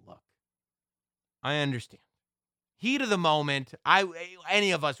 okay, look, I understand. Heat of the moment,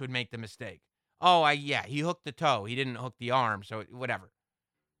 any of us would make the mistake. Oh, yeah, he hooked the toe. He didn't hook the arm, so whatever.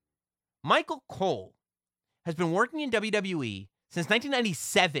 Michael Cole has been working in WWE since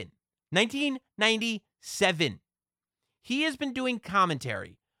 1997. 1997. He has been doing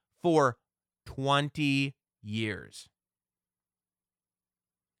commentary for 20 years.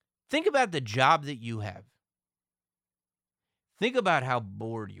 Think about the job that you have. Think about how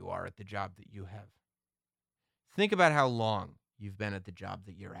bored you are at the job that you have. Think about how long you've been at the job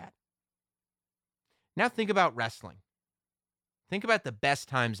that you're at. Now think about wrestling. Think about the best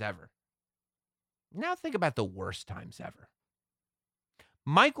times ever. Now think about the worst times ever.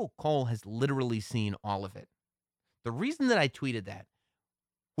 Michael Cole has literally seen all of it. The reason that I tweeted that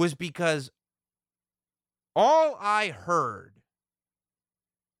was because all I heard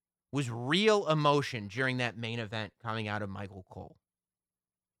was real emotion during that main event coming out of Michael Cole.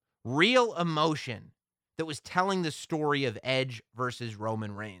 Real emotion that was telling the story of Edge versus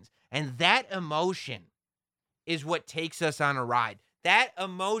Roman Reigns. And that emotion is what takes us on a ride. That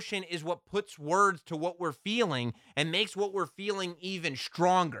emotion is what puts words to what we're feeling and makes what we're feeling even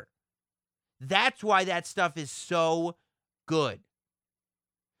stronger. That's why that stuff is so good.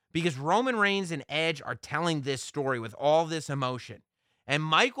 Because Roman Reigns and Edge are telling this story with all this emotion. And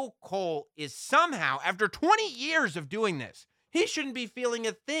Michael Cole is somehow, after 20 years of doing this, he shouldn't be feeling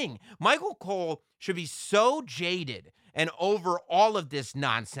a thing. Michael Cole should be so jaded and over all of this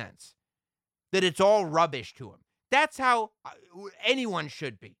nonsense that it's all rubbish to him. That's how anyone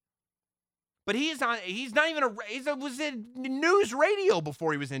should be. But he was in news radio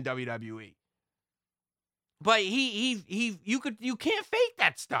before he was in WWE. But you can't fake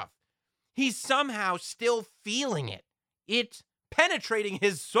that stuff. He's somehow still feeling it. It's penetrating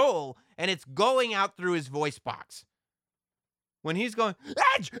his soul and it's going out through his voice box. When he's going,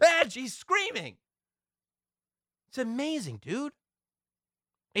 Edge, Edge, he's screaming. It's amazing, dude.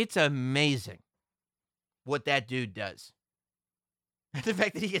 It's amazing what that dude does. And the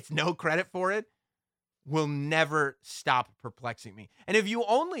fact that he gets no credit for it will never stop perplexing me. And if you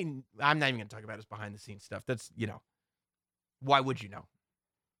only, I'm not even going to talk about his behind the scenes stuff. That's, why would you know?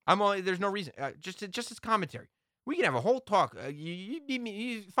 There's no reason. Just his commentary. We can have a whole talk.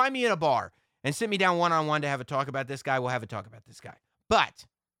 You find me in a bar and sit me down one-on-one to have a talk about this guy. We'll have a talk about this guy. But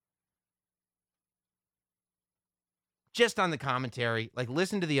just on the commentary,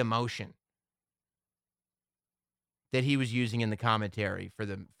 listen to the emotion that he was using in the commentary for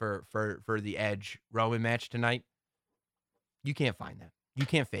the Edge Roman match tonight. You can't find that. You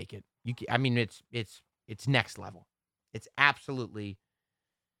can't fake it. It's next level. It's absolutely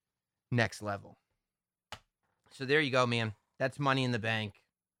next level. So there you go, man. That's Money in the Bank.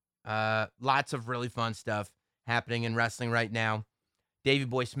 Lots of really fun stuff happening in wrestling right now. Davey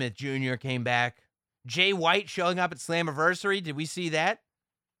Boy Smith Jr. came back. Jay White showing up at Slammiversary. Did we see that?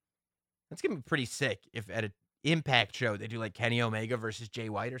 That's going to be pretty sick if at an Impact show they do Kenny Omega versus Jay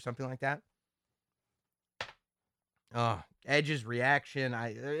White or something like that. Oh, Edge's reaction.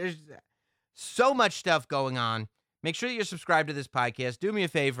 There's so much stuff going on. Make sure that you're subscribed to this podcast. Do me a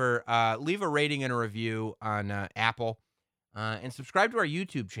favor. Leave a rating and a review on Apple. And subscribe to our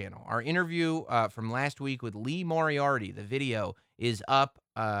YouTube channel. Our interview from last week with Lee Moriarty, the video, is up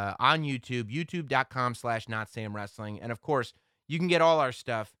on YouTube, youtube.com/NotSamWrestling. And, of course, you can get all our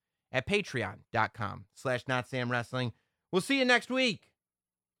stuff at patreon.com/NotSamWrestling. We'll see you next week.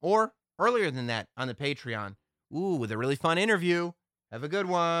 Or earlier than that on the Patreon. Ooh, with a really fun interview. Have a good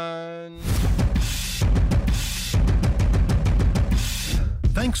one.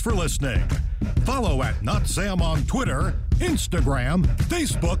 Thanks for listening. Follow at Not Sam on Twitter, Instagram,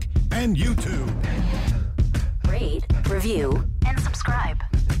 Facebook, and YouTube. Rate, review, and subscribe.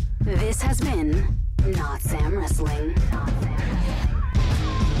 This has been Not Sam Wrestling. Not Sam Wrestling.